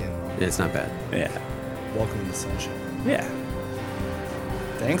welcome it. You know, It's not bad. Yeah. welcome to the sunshine. Yeah.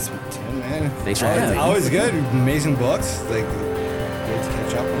 Thanks, Tim, man. Thanks for having me. Always good. Amazing books. Like, great to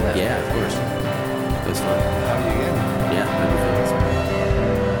catch up on that. Yeah, of course. It was fun. How are you again? Yeah, that'd be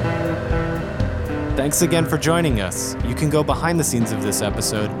fun. Thanks again for joining us. You can go behind the scenes of this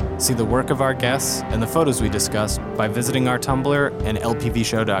episode, see the work of our guests, and the photos we discussed by visiting our Tumblr and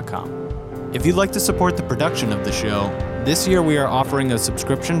lpvshow.com. If you'd like to support the production of the show, this year we are offering a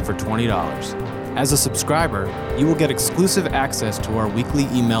subscription for $20. As a subscriber, you will get exclusive access to our weekly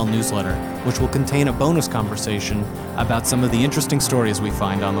email newsletter, which will contain a bonus conversation about some of the interesting stories we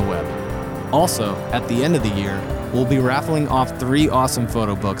find on the web. Also, at the end of the year, we'll be raffling off 3 awesome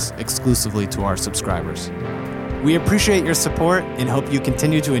photo books exclusively to our subscribers. We appreciate your support and hope you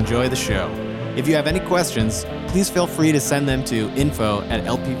continue to enjoy the show. If you have any questions, please feel free to send them to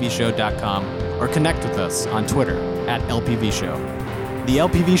info@lpvshow.com or connect with us on Twitter @LPVShow. The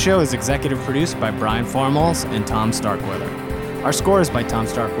LPV Show is executive produced by Brian Formals and Tom Starkweather. Our score is by Tom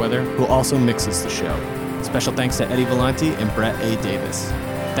Starkweather, who also mixes the show. Special thanks to Eddie Vellante and Brett A. Davis.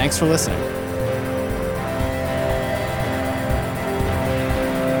 Thanks for listening.